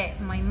heard it,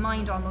 my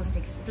mind almost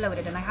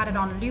exploded, and I had it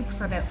on loop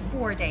for about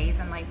 4 days.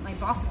 And my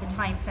boss at the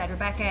time said,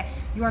 Rebecca,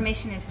 your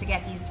mission is to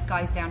get these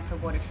guys down for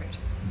Waterford.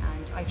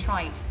 And I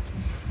tried,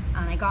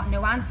 and I got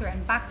no answer.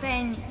 And back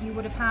then you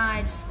would have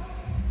had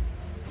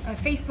a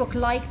Facebook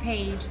like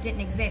page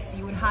didn't exist, so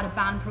you would have had a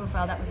band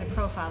profile that was a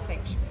profile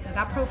page. So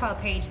that profile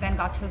page then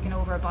got taken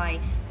over by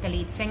the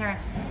lead singer,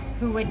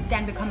 who would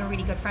then become a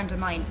really good friend of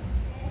mine.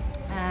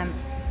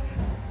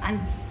 And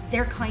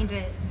they're kind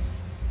of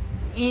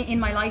in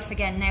my life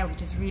again now,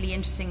 which is really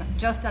interesting.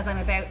 Just as I'm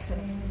about to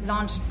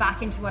launch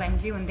back into what I'm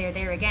doing, they're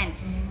there again.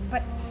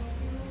 But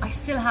I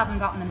still haven't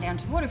gotten them down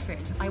to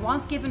Waterford. I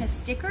was given a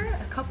sticker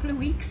a couple of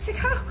weeks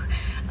ago,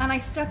 and I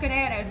stuck it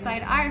out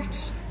outside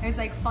Arch. I was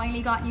like,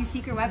 finally got New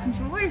Secret Weapon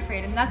to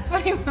Waterford, and that's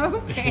what I'm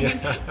hoping.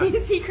 New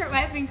Secret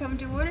Weapon come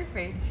to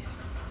Waterford.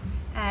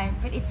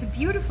 But it's a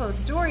beautiful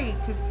story,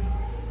 because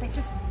they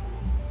just,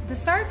 the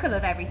circle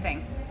of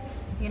everything,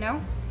 you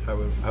know? How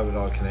it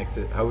all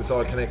connected? How it's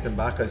all connecting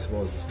back, I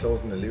suppose. It's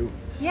closing the loop.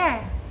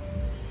 Yeah.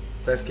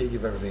 Best gig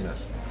you've ever been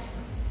at?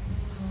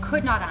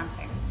 Could not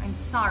answer. I'm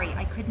sorry,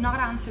 I could not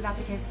answer that,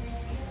 because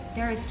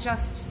there is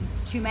just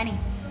too many.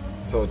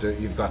 So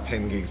you've got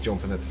 10 gigs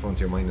jumping at the front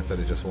of your mind instead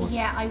of just one?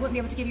 Yeah, I wouldn't be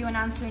able to give you an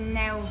answer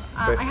now.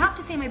 I have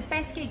to say my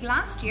best gig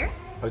last year.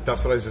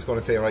 That's what I was just going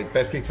to say, right.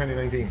 Best gig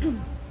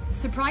 2019?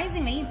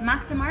 Surprisingly,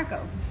 Mac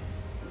DeMarco.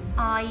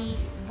 I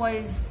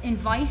was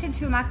invited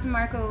to a Mac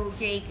DeMarco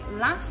gig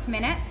last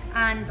minute,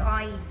 and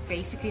I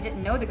basically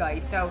didn't know the guy.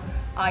 So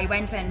I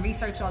went and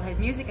researched all his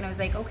music, and I was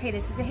like, okay,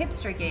 this is a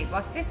hipster gig.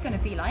 What's this going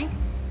to be like?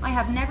 I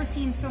have never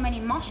seen so many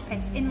mosh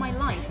pits in my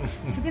life.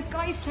 So this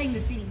guy's playing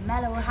this really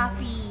mellow,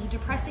 happy,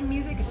 depressing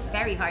music. It's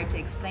very hard to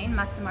explain.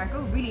 Mac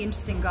DeMarco, really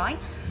interesting guy.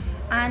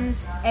 And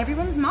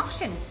everyone's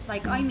moshing.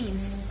 Like, I mean,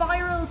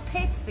 spiral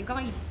pits. The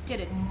guy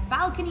did a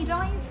balcony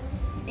dive.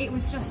 It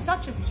was just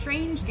such a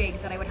strange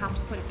gig that I would have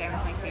to put it down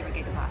as my favourite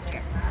gig of last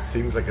year.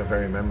 Seems like a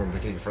very memorable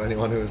gig for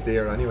anyone who was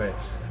there anyway.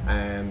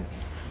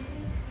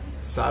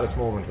 Saddest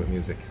moment with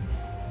music?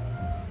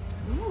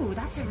 Ooh,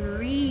 that's a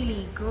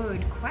really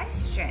good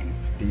question.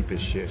 It's deep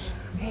as shit.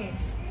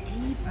 It's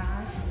deep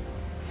as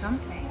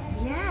something.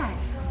 Yeah.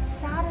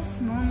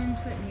 Saddest moment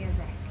with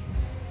music.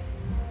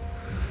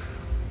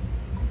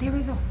 There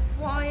was a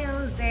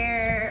while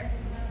there.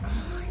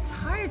 Oh, it's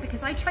hard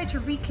because I try to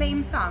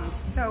reclaim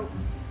songs. So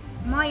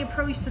my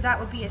approach to that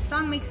would be, a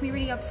song makes me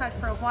really upset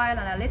for a while,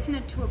 and I listen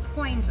it to a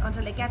point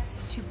until it gets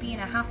to being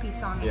a happy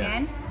song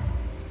again.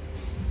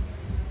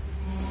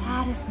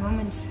 Saddest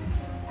moment.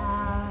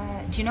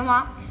 Do you know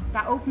what?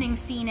 That opening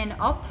scene in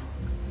Up,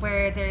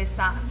 where there's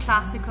that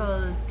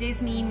classical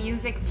Disney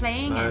music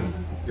playing. Man,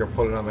 you're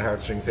pulling on my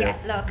heartstrings here.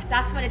 Yeah, look,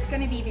 that's what it's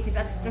going to be, because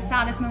that's the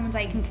saddest moment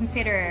I can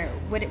consider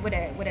with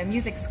a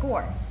music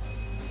score.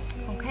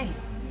 Okay.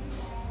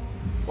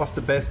 What's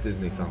the best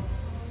Disney song?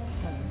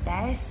 The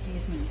best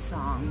Disney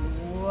song.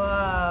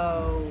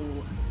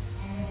 Whoa.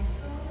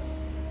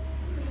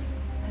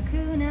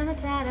 Hakuna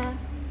Matata.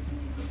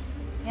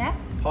 Yeah?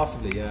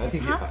 Possibly, yeah. It's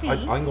happy.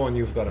 I'm going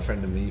You've Got a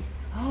Friend in Me.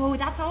 Oh,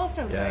 that's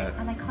also good.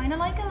 And I kind of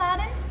like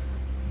Aladdin.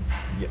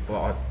 Yeah,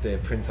 well, the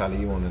Prince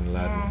Ali one in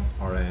Aladdin.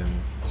 Yeah. Or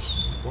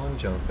One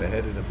Jump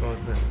Ahead of the Front.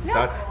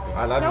 Look,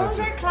 Aladdin those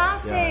are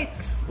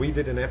classics. Yeah. We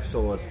did an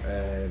episode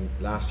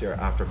last year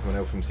after coming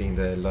out from seeing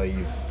the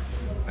live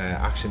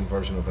action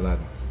version of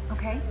Aladdin.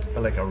 Okay.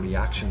 Like a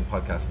reaction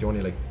podcast, the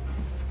only like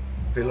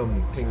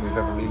film thing we've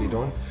ever really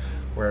done,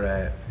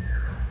 where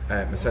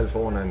myself,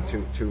 Owen, and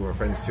two of our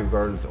friends, two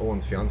girls,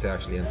 Owen's fiance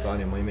actually, and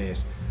Sonia, my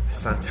mate,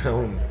 sat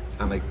down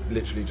and like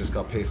literally just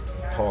got pissed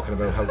talking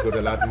about how good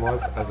Aladdin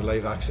was as a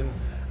live action,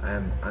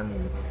 and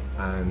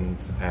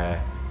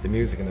the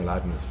music in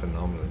Aladdin is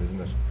phenomenal, isn't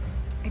it?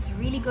 It's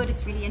really good,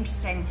 it's really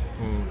interesting.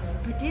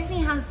 But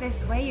Disney has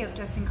this way of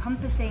just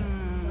encompassing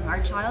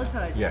our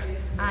childhood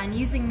and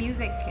using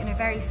music in a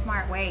very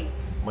smart way.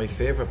 My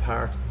favourite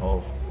part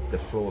of the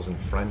Frozen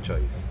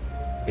franchise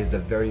is the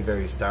very,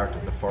 very start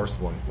of the first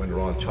one, when they're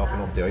all chopping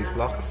up the ice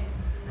blocks.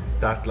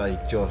 That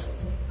like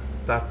just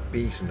that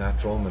beat and that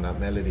drum and that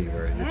melody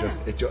where you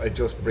it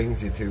just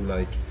brings you to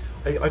like,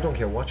 I don't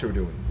care what you were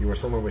doing, you were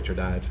somewhere with your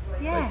dad.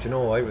 Like, you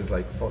know, I was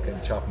like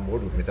fucking chopping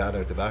wood with my dad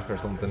out the back or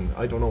something.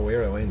 I don't know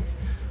where I went.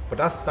 But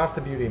that's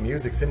the beauty of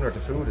music. Similar to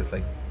food, it's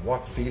like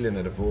what feeling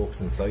it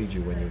evokes inside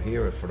you when you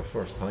hear it for the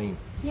first time.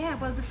 Yeah,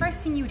 well, the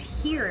first thing you'd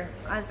hear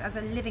as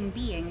a living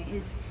being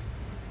is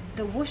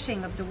the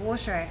whooshing of the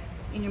water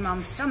in your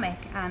mom's stomach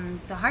and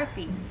the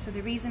heartbeat. So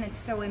the reason it's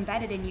so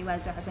embedded in you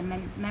as a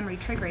memory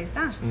trigger is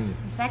that.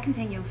 The second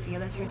thing you'll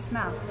feel is her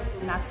smell,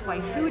 and that's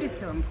why food is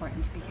so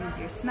important, because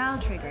your smell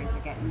triggers are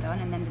getting done,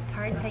 and then the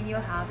third thing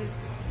you'll have is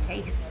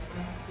taste,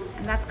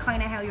 and that's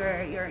kind of how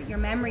your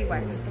memory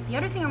works. But the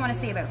other thing I want to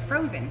say about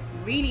Frozen,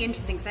 really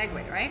interesting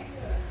segue, right?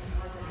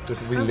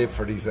 We live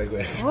for these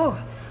segues.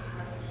 Oh.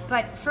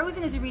 But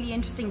Frozen is a really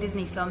interesting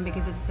Disney film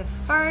because it's the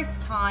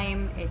first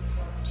time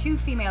it's two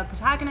female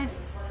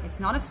protagonists. It's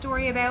not a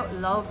story about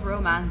love,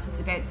 romance, it's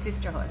about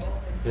sisterhood.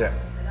 Yeah.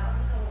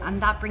 And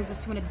that brings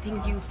us to one of the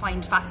things you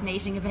find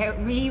fascinating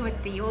about me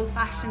with the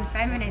old-fashioned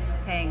feminist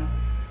thing.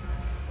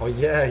 Oh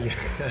yeah.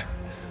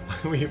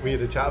 we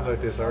had a chat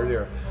about this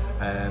earlier.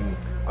 I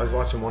was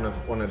watching one of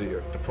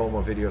the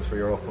promo videos for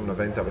your upcoming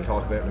event that we'll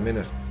talk about in a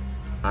minute,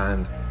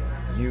 and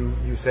you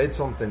said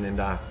something in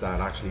that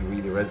actually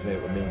really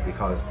resonated with me,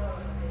 because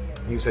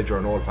you said you're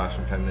an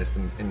old-fashioned feminist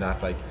in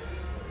that like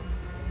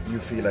you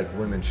feel like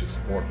women should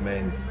support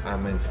men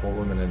and men support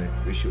women,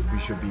 and we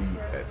should be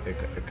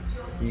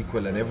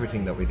equal in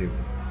everything that we do.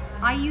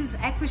 I use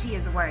equity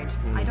as a word.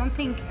 I don't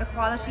think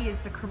equality is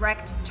the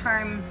correct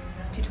term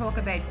to talk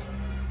about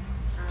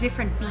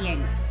different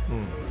beings.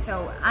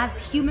 So as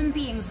human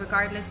beings,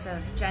 regardless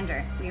of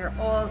gender, we are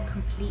all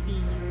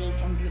completely unique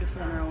and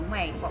beautiful in our own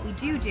way. What we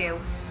do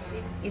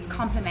is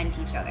complement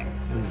each other.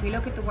 So if we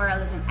look at the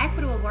world as an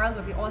equitable world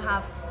where we all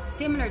have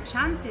similar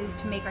chances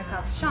to make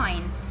ourselves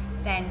shine,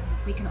 then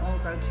we can all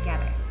grow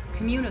together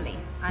communally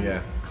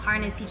and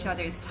harness each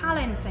other's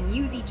talents and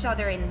use each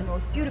other in the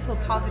most beautiful,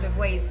 positive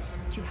ways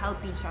to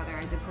help each other,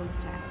 as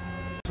opposed to...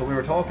 So we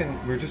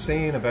were just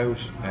saying about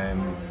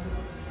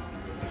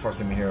the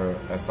first time you hear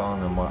a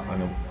song and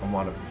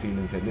what it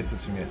feels like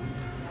listens from you.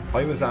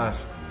 I was at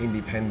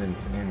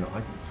Independence in,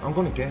 I'm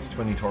going to guess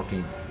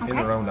 2013, in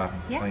around that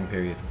time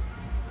period.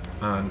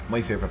 And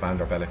my favourite band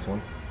are Bell X1.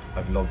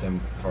 I've loved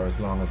them for as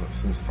long as,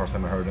 since the first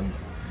time I heard them.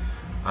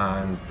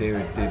 And they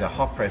did a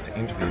hot press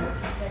interview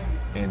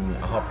in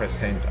a hot press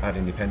tent at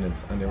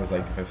Independence, and there was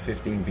like about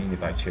 15 beanie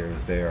bag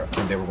chairs there,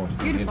 and they were going to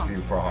do an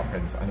interview for a hot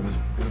press, and it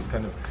was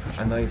kind of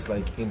a nice,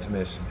 like,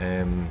 intimate,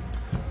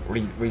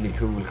 really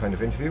cool kind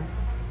of interview.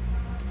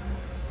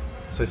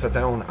 So I sat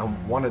down,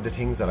 and one of the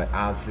things that I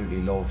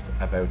absolutely loved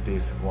about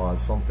this was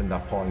something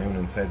that Paul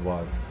Noonan said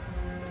was,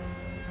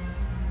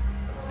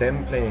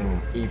 them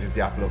playing Eve is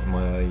the Apple of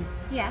My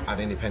Eye at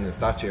Independence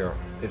that year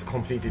is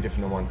completely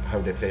different than how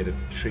they played it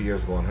 3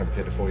 years ago and how they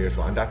played it 4 years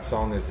ago, and that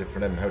song is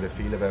different, and how they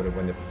feel about it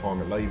when they perform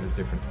it live is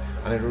different,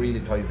 and it really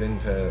ties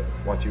into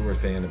what you were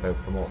saying about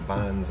promoting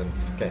bands and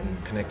getting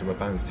connected with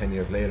bands 10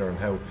 years later, and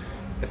how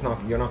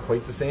you're not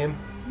quite the same,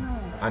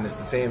 and it's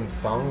the same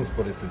songs,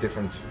 but it's a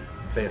different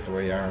place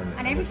where you are.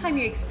 And every time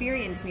you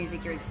experience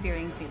music, you're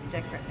experiencing it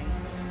differently.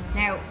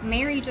 Now,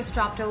 Mary just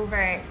dropped over.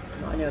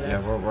 I know that.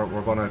 Yeah,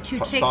 we're going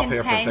to stop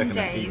here for a second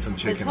and eat some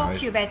chicken. We'll talk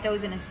to you about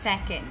those in a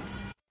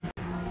second.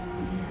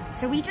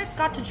 So we just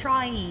got to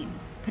try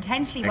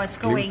potentially what's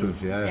going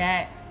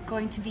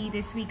to be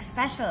this week's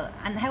special,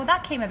 and how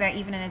that came about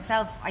even in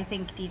itself, I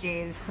think,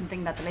 DJ, is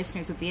something that the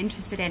listeners would be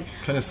interested in.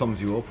 Kind of sums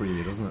you up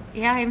really, doesn't it?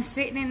 Yeah, I'm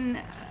sitting in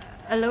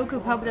a local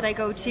pub that I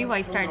go to.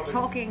 I start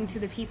talking to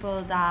the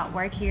people that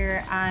work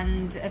here,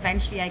 and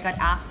eventually I got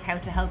asked how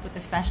to help with the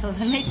specials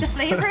and make the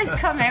flavours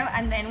come out,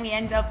 and then we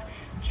end up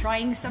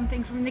trying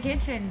something from the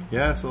kitchen.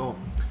 Yeah, so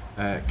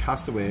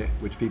Castaway,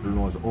 which people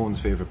know as Owen's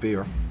favourite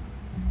beer,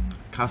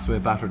 Castaway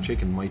battered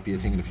chicken might be a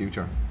thing in the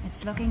future.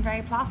 It's looking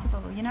very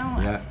plausible, you know.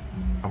 Yeah,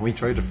 and we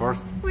tried it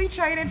first.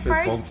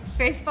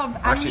 Fist bump.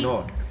 Actually,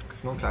 no,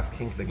 Snow Class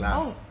kinked the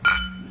glass. Oh,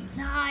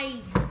 nice.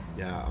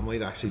 Yeah, I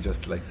might actually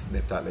just like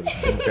snip that little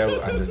kink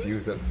out and just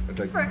use it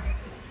like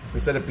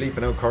instead of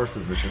bleeping out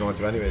curses, which you don't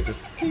do anyway,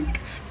 just kink.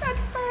 That's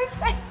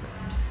perfect.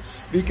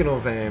 Speaking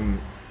of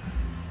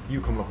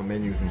you coming up with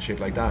menus and shit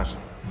like that,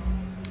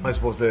 I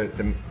suppose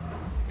the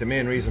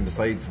main reason,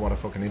 besides what a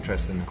fucking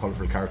interesting and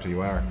colourful character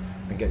you are,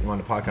 and getting you on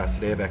the podcast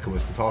today, Becca,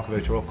 was to talk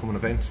about your upcoming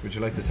event. Would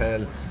you like to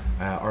tell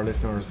our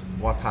listeners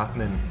what's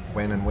happening,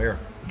 when and where?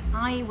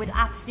 I would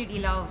absolutely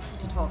love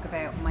to talk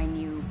about my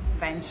new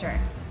venture.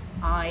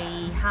 I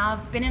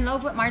have been in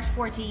love with March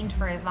 14th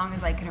for as long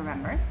as I can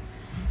remember.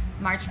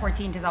 March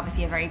 14th is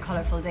obviously a very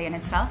colourful day in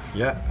itself.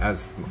 Yeah,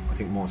 as I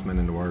think most men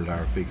in the world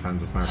are big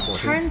fans of March 14th.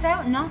 Turns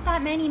out not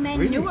that many men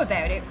knew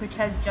about it, which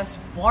has just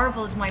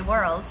warbled my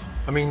world.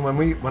 I mean,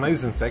 when I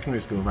was in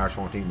secondary school, March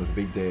 14th was a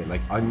big day.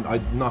 Like, I'm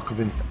not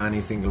convinced any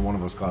single one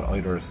of us got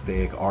either a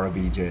steak or a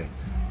BJ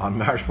on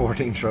March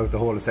 14th throughout the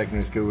whole of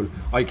secondary school.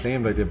 I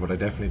claimed I did, but I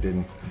definitely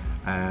didn't.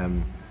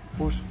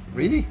 But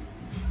really?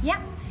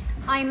 Yeah.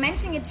 I'm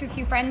mentioning it to a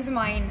few friends of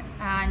mine,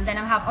 and then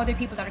I have other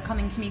people that are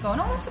coming to me going,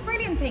 oh, that's a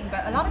brilliant thing,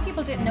 but a lot of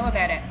people didn't know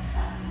about it.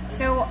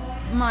 So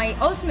my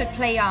ultimate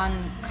play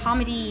on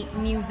comedy,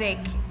 music,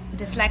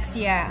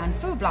 dyslexia and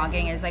food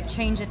blogging is I've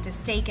changed it to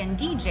Steak and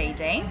DJ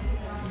Day.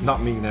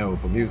 Not me now,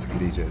 but musical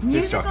DJs.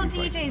 Musical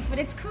DJs, but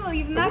it's cool,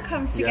 even that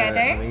comes together.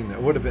 Yeah, I mean, I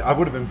would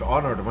have been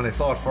honoured. When I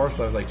saw it first,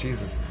 I was like,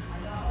 Jesus,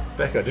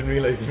 Becca, I didn't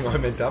realise I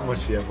meant that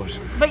much to you,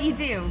 but you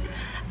do.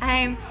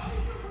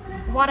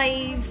 What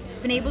I've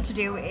been able to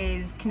do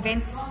is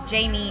convince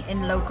Jamie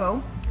in Loco,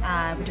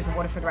 which is a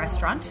Waterford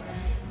restaurant,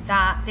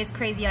 that this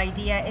crazy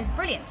idea is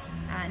brilliant.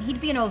 And he'd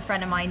be an old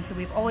friend of mine, so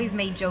we've always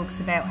made jokes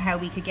about how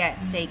we could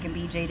get Steak and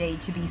BJ Day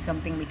to be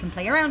something we can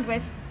play around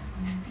with.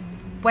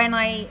 When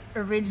I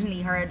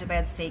originally heard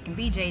about Steak and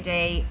BJ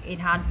Day, it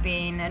had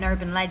been an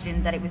urban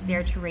legend that it was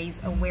there to raise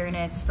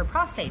awareness for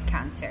prostate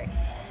cancer.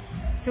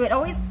 So it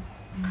always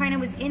kind of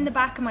was in the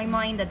back of my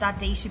mind that that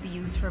day should be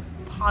used for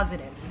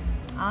positive.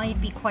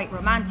 I'd be quite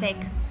romantic,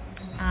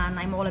 and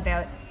I'm all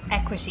about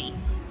equity.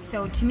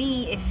 So to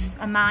me, if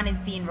a man is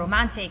being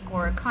romantic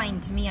or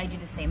kind to me, I do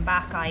the same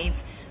back.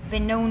 I've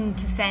been known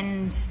to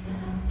send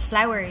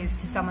flowers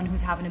to someone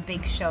who's having a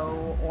big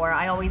show, or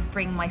I always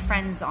bring my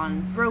friends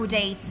on bro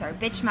dates or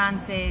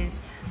bitchmances.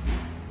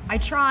 I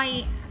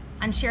try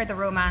and share the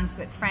romance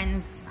with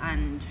friends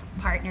and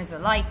partners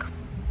alike.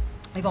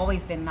 I've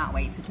always been that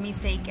way. So to me,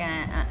 Steak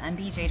and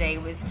BJ Day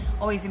was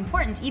always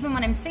important. Even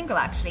when I'm single,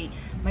 actually,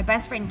 my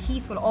best friend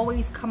Keith will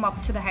always come up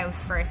to the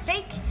house for a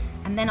steak,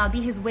 and then I'll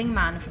be his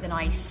wingman for the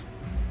night.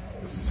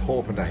 Just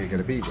hoping that he'll get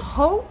a BJ.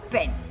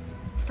 Hoping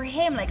for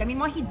him. Like, I mean,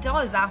 what he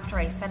does after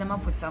I set him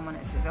up with someone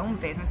is his own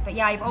business. But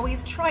yeah, I've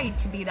always tried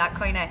to be that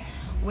kind of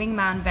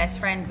wingman best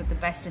friend with the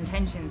best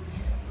intentions.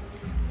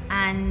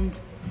 And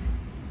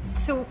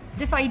so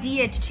this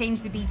idea to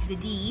change the B to the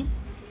D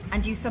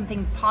and do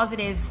something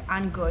positive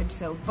and good,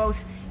 so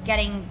both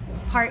getting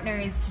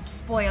partners to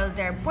spoil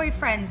their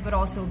boyfriends, but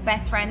also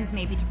best friends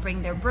maybe to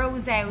bring their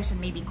bros out, and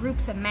maybe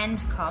groups of men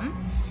to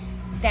come.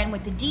 Then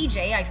with the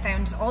DJ, I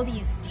found all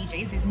these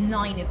DJs, there's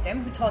 9 of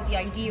them, who thought the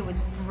idea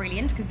was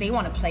brilliant because they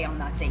want to play on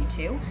that day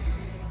too.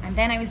 And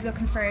then I was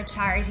looking for a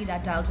charity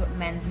that dealt with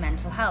men's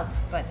mental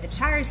health, but the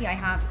charity I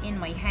have in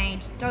my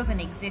head doesn't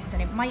exist,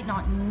 and it might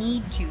not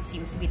need to,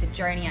 seems to be the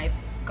journey I've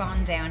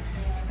gone down.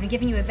 I'm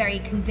giving you a very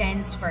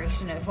condensed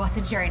version of what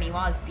the journey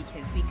was,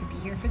 because we could be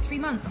here for 3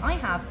 months. I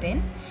have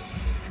been.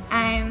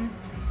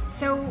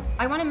 So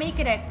I want to make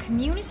it a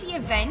community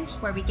event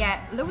where we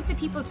get loads of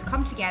people to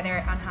come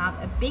together and have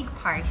a big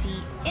party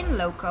in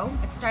Loco.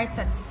 It starts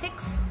at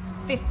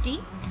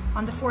 6:50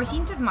 on the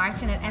 14th of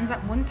March and it ends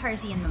at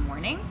 1:30 in the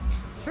morning.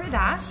 For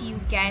that, you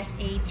get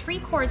a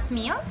 3-course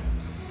meal,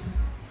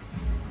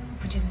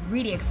 which is a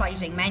really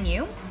exciting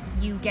menu.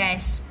 You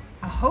get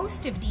a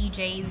host of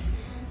DJs,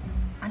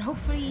 and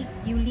hopefully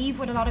you leave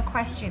with a lot of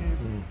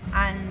questions.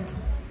 And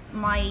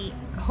my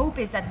hope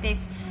is that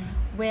this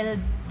will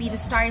be the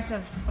start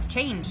of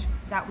change,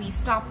 that we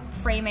stop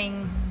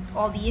framing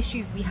all the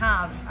issues we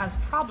have as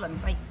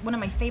problems. Like, one of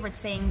my favorite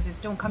sayings is,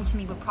 don't come to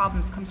me with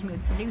problems, come to me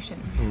with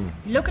solutions.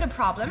 Look at a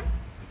problem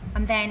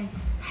and then,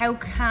 how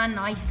can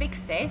I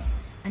fix this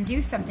and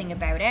do something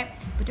about it,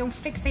 but don't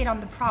fixate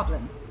on the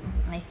problem.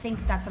 And I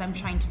think that's what I'm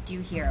trying to do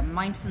here.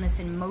 Mindfulness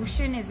in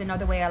motion is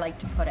another way I like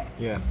to put it.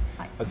 Yeah.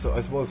 So I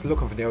suppose,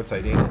 looking from the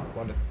outside in,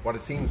 what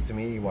it seems to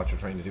me what you're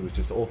trying to do is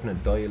just open a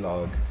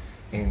dialogue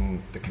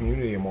in the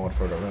community of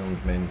Waterford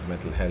around men's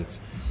mental health.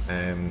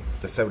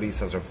 The South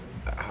East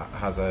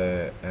has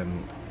a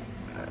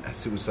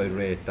suicide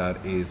rate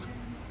that is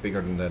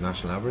bigger than the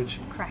national average.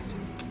 Correct.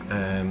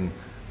 And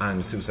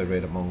the suicide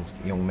rate amongst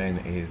young men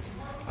is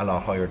a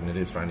lot higher than it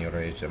is for any other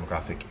age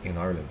demographic in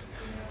Ireland.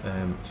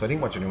 So I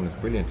think what you're doing is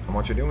brilliant, and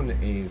what you're doing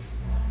is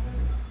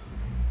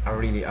a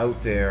really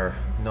out there,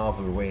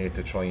 novel way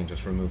to try and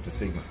just remove the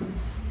stigma.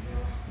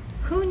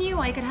 Who knew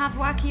I could have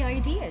wacky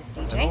ideas,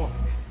 DJ?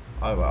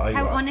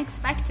 How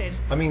unexpected.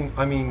 I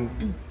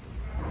mean,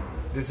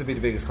 this would be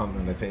the biggest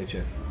compliment I paid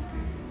you.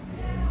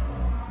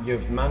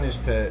 You've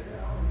managed to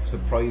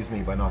surprise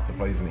me by not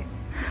surprising me.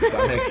 If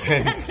that makes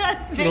sense.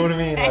 Do you know what I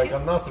mean? Like,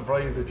 I'm not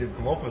surprised that you've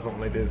come up with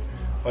something like this.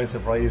 I'm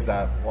surprised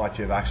at what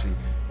you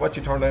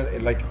turned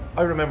out. Like,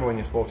 I remember when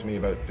you spoke to me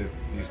about this,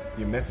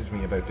 you messaged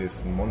me about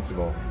this months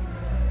ago,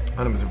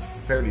 and it was a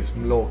fairly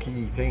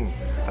low-key thing,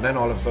 and then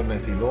all of a sudden I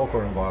see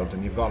Loco involved,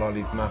 and you've got all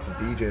these massive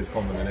DJs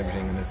coming and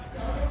everything, and it's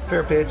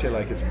fair play to you.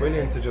 Like, it's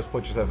brilliant to just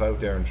put yourself out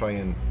there and try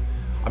and,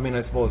 I mean,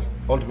 I suppose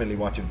ultimately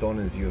what you've done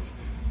is you've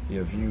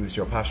you've used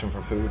your passion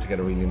for food to get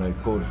a really nice,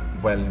 good,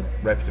 well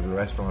reputable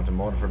restaurant in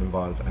Waterford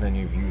involved, and then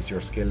you've used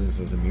your skills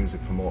as a music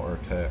promoter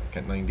to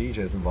get 9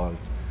 DJs involved,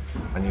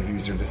 and you've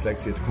used your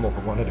dyslexia to come up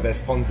with one of the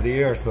best puns of the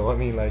year. So I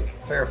mean, like,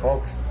 fair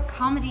folks.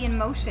 Comedy in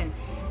motion.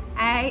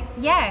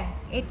 Yeah,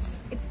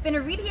 it's been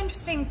a really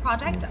interesting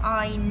project.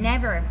 I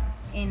never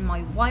in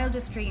my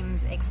wildest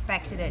dreams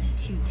expected it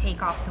to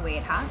take off the way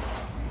it has.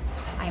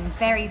 I'm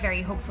very,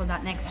 very hopeful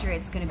that next year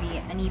it's going to be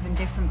an even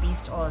different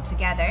beast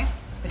altogether.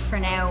 But for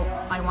now,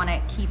 I want to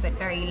keep it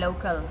very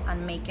local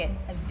and make it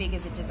as big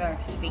as it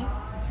deserves to be.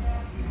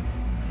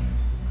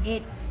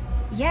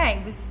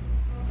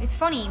 It's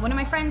funny. One of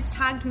my friends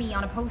tagged me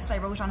on a post I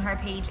wrote on her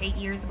page 8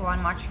 years ago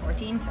on March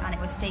 14th, and it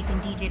was Steak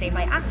and DJ Day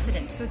by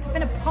accident. So it's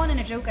been a pun and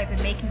a joke I've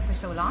been making for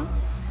so long.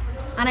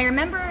 And I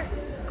remember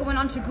going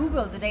onto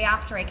Google the day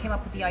after I came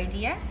up with the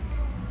idea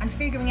and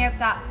figuring out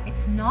that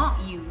it's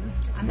not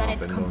used and that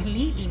it's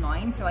completely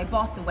mine. So I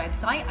bought the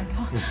website,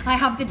 I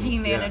have the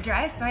Gmail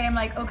address, right? I'm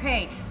like,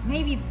 okay,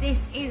 maybe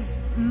this is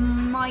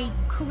my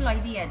cool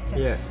idea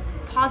to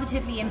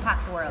positively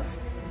impact the world.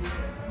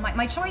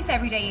 My choice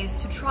every day is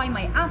to try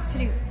my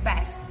absolute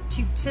best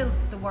to tilt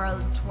the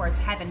world towards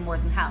heaven more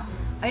than hell.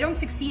 I don't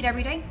succeed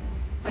every day,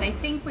 but I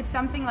think with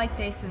something like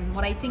this and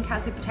what I think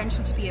has the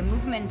potential to be a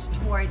movement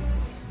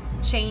towards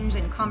change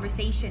and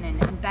conversation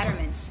and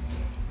betterment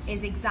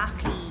is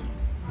exactly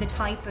the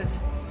type of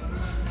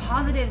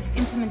positive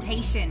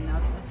implementation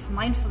of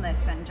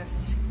mindfulness and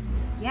just,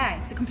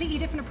 it's a completely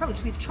different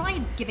approach. We've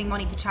tried giving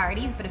money to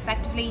charities, but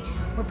effectively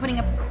we're putting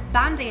a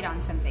band-aid on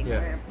something.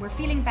 We're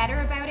feeling better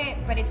about it,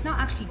 but it's not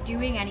actually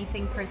doing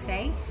anything per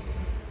se.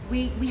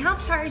 We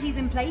have charities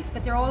in place,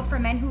 but they're all for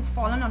men who've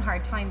fallen on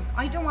hard times.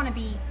 I don't want to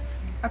be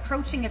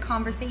approaching a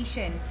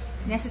conversation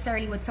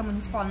necessarily with someone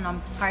who's fallen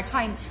on hard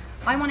times.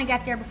 I want to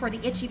get there before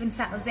the itch even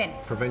settles in.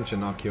 Prevention,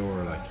 not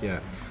cure,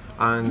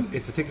 And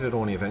it's a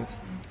ticketed-only event.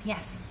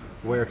 Yes.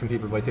 Where can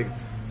people buy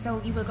tickets?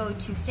 So you will go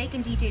to Steak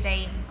and DJ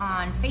Day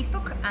on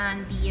Facebook,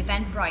 and the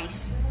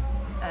Eventbrite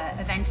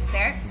event is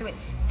there. So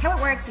how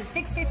it works is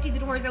 6:50 the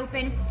doors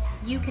open.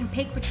 You can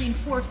pick between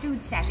 4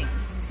 food settings.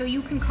 So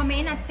you can come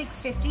in at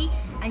 6:50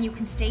 and you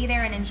can stay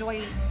there and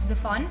enjoy the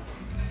fun.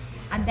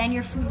 And then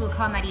your food will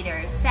come at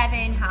either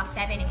 7,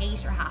 7:30,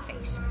 8 or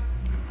 8:30.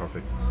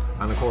 Perfect.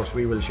 And of course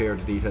we will share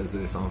the details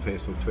of this on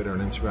Facebook, Twitter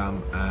and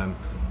Instagram.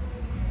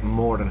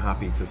 More than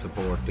happy to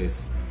support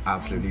this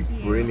absolutely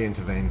brilliant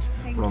event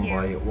run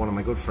by one of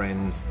my good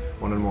friends,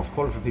 one of the most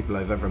colourful people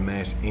I've ever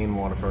met in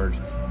Waterford.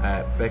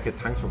 Becca,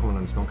 thanks for coming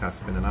on Snuncast. It's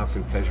been an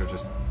absolute pleasure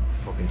just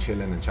fucking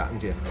chilling and chatting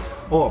to you.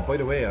 Oh, by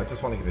the way, I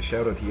just want to give a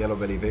shout out to Yellow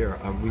Belly Beer.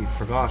 We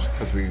forgot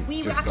because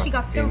we just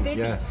got so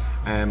busy.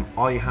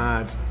 I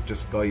had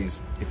just,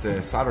 guys, it's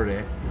a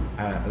Saturday,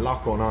 a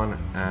lot going on,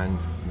 and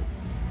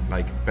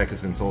like,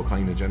 Becca's been so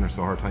kind and generous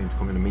of her time to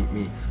come in and meet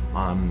me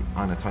on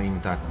a time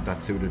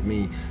that suited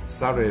me.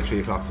 Saturday at 3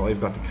 o'clock, so I've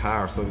got the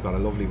car, so I've got a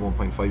lovely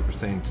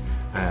 1.5%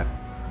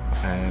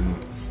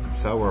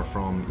 sour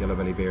from Yellow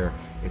Belly Beer.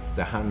 It's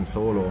the Han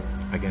Solo,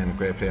 again,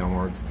 great play on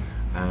words.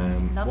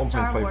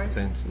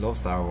 1.5%, love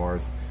Star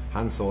Wars.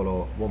 Han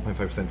Solo,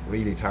 1.5%,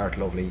 really tart,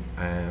 lovely,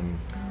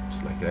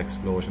 just like an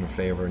explosion of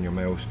flavour in your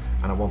mouth.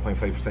 And at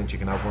 1.5% you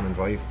can have one and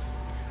drive.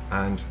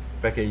 And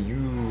Becca,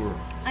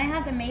 I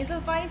had the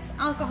Maisel Weiss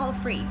alcohol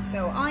free,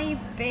 so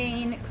I've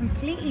been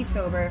completely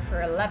sober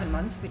for 11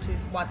 months, which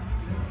is what's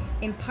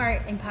in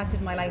part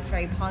impacted my life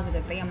very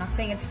positively. I'm not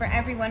saying it's for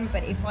everyone,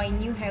 but if I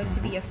knew how to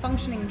be a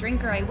functioning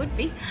drinker, I would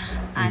be,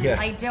 and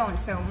I don't.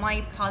 So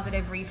my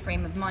positive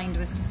reframe of mind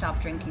was to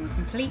stop drinking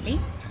completely.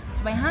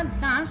 So I had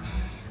that.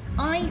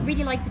 I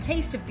really like the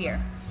taste of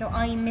beer, so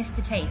I miss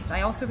the taste.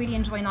 I also really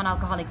enjoy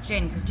non-alcoholic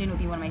gin, because gin would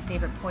be one of my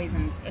favourite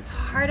poisons. It's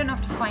hard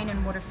enough to find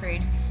in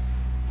Waterford,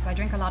 so I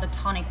drink a lot of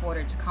tonic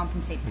water to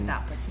compensate for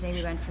that, but today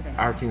we went for this.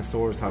 Arcane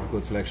stores have a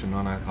good selection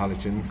of non-alcoholic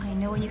gins. I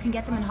know, and you can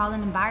get them in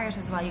Holland and Barrett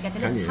as well. You get the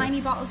little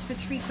tiny bottles for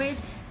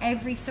 £3.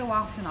 Every so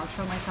often I'll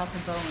throw myself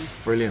a bone.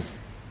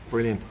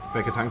 Brilliant.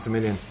 Becca, thanks a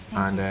million.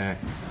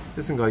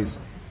 Listen guys,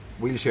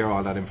 we'll share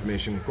all that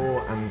information. Go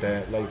and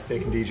like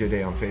Steak and DJ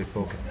Day on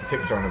Facebook. The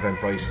tickets are on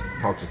Eventbrite.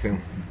 Talk to you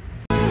soon.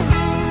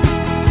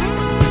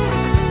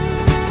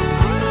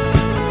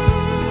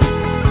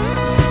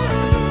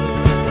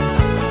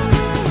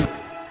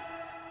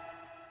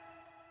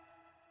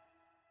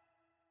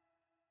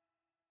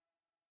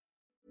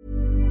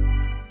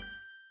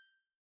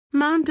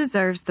 Mom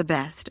deserves the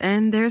best,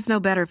 and there's no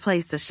better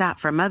place to shop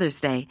for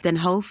Mother's Day than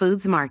Whole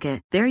Foods Market.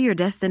 They're your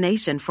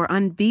destination for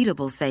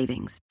unbeatable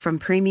savings, from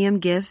premium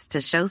gifts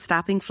to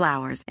show-stopping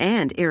flowers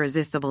and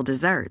irresistible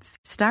desserts.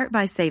 Start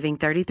by saving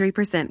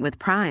 33% with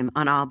Prime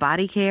on all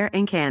body care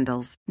and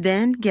candles.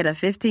 Then get a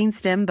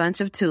 15-stem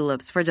bunch of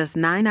tulips for just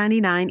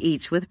 $9.99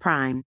 each with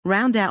Prime.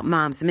 Round out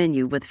Mom's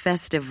menu with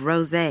festive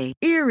rosé,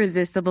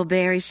 irresistible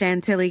berry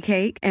chantilly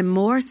cake, and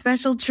more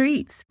special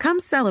treats. Come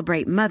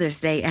celebrate Mother's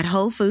Day at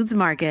Whole Foods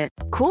Market.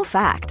 Cool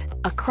fact,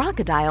 a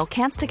crocodile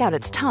can't stick out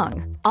its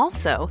tongue.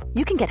 Also,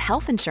 you can get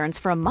health insurance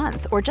for a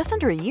month or just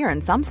under a year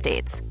in some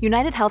states.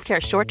 United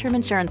Healthcare short-term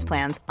insurance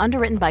plans,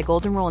 underwritten by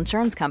Golden Rule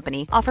Insurance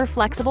Company, offer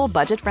flexible,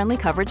 budget-friendly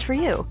coverage for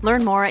you.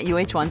 Learn more at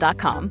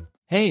uh1.com.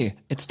 Hey,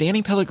 it's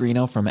Danny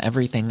Pellegrino from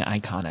Everything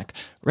Iconic.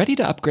 Ready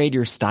to upgrade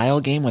your style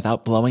game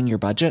without blowing your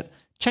budget?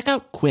 Check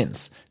out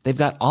Quince. They've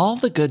got all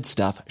the good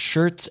stuff,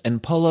 shirts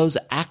and polos,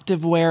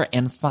 activewear,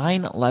 and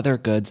fine leather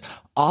goods,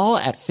 all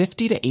at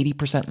 50 to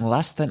 80%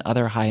 less than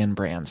other high-end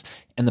brands.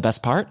 And the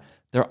best part?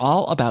 They're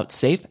all about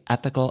safe,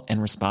 ethical,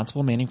 and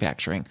responsible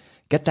manufacturing.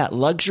 Get that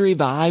luxury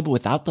vibe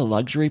without the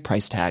luxury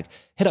price tag.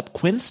 Hit up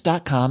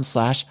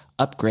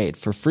quince.com/upgrade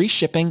for free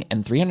shipping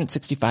and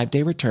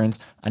 365-day returns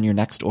on your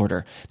next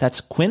order.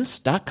 That's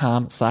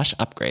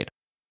quince.com/upgrade.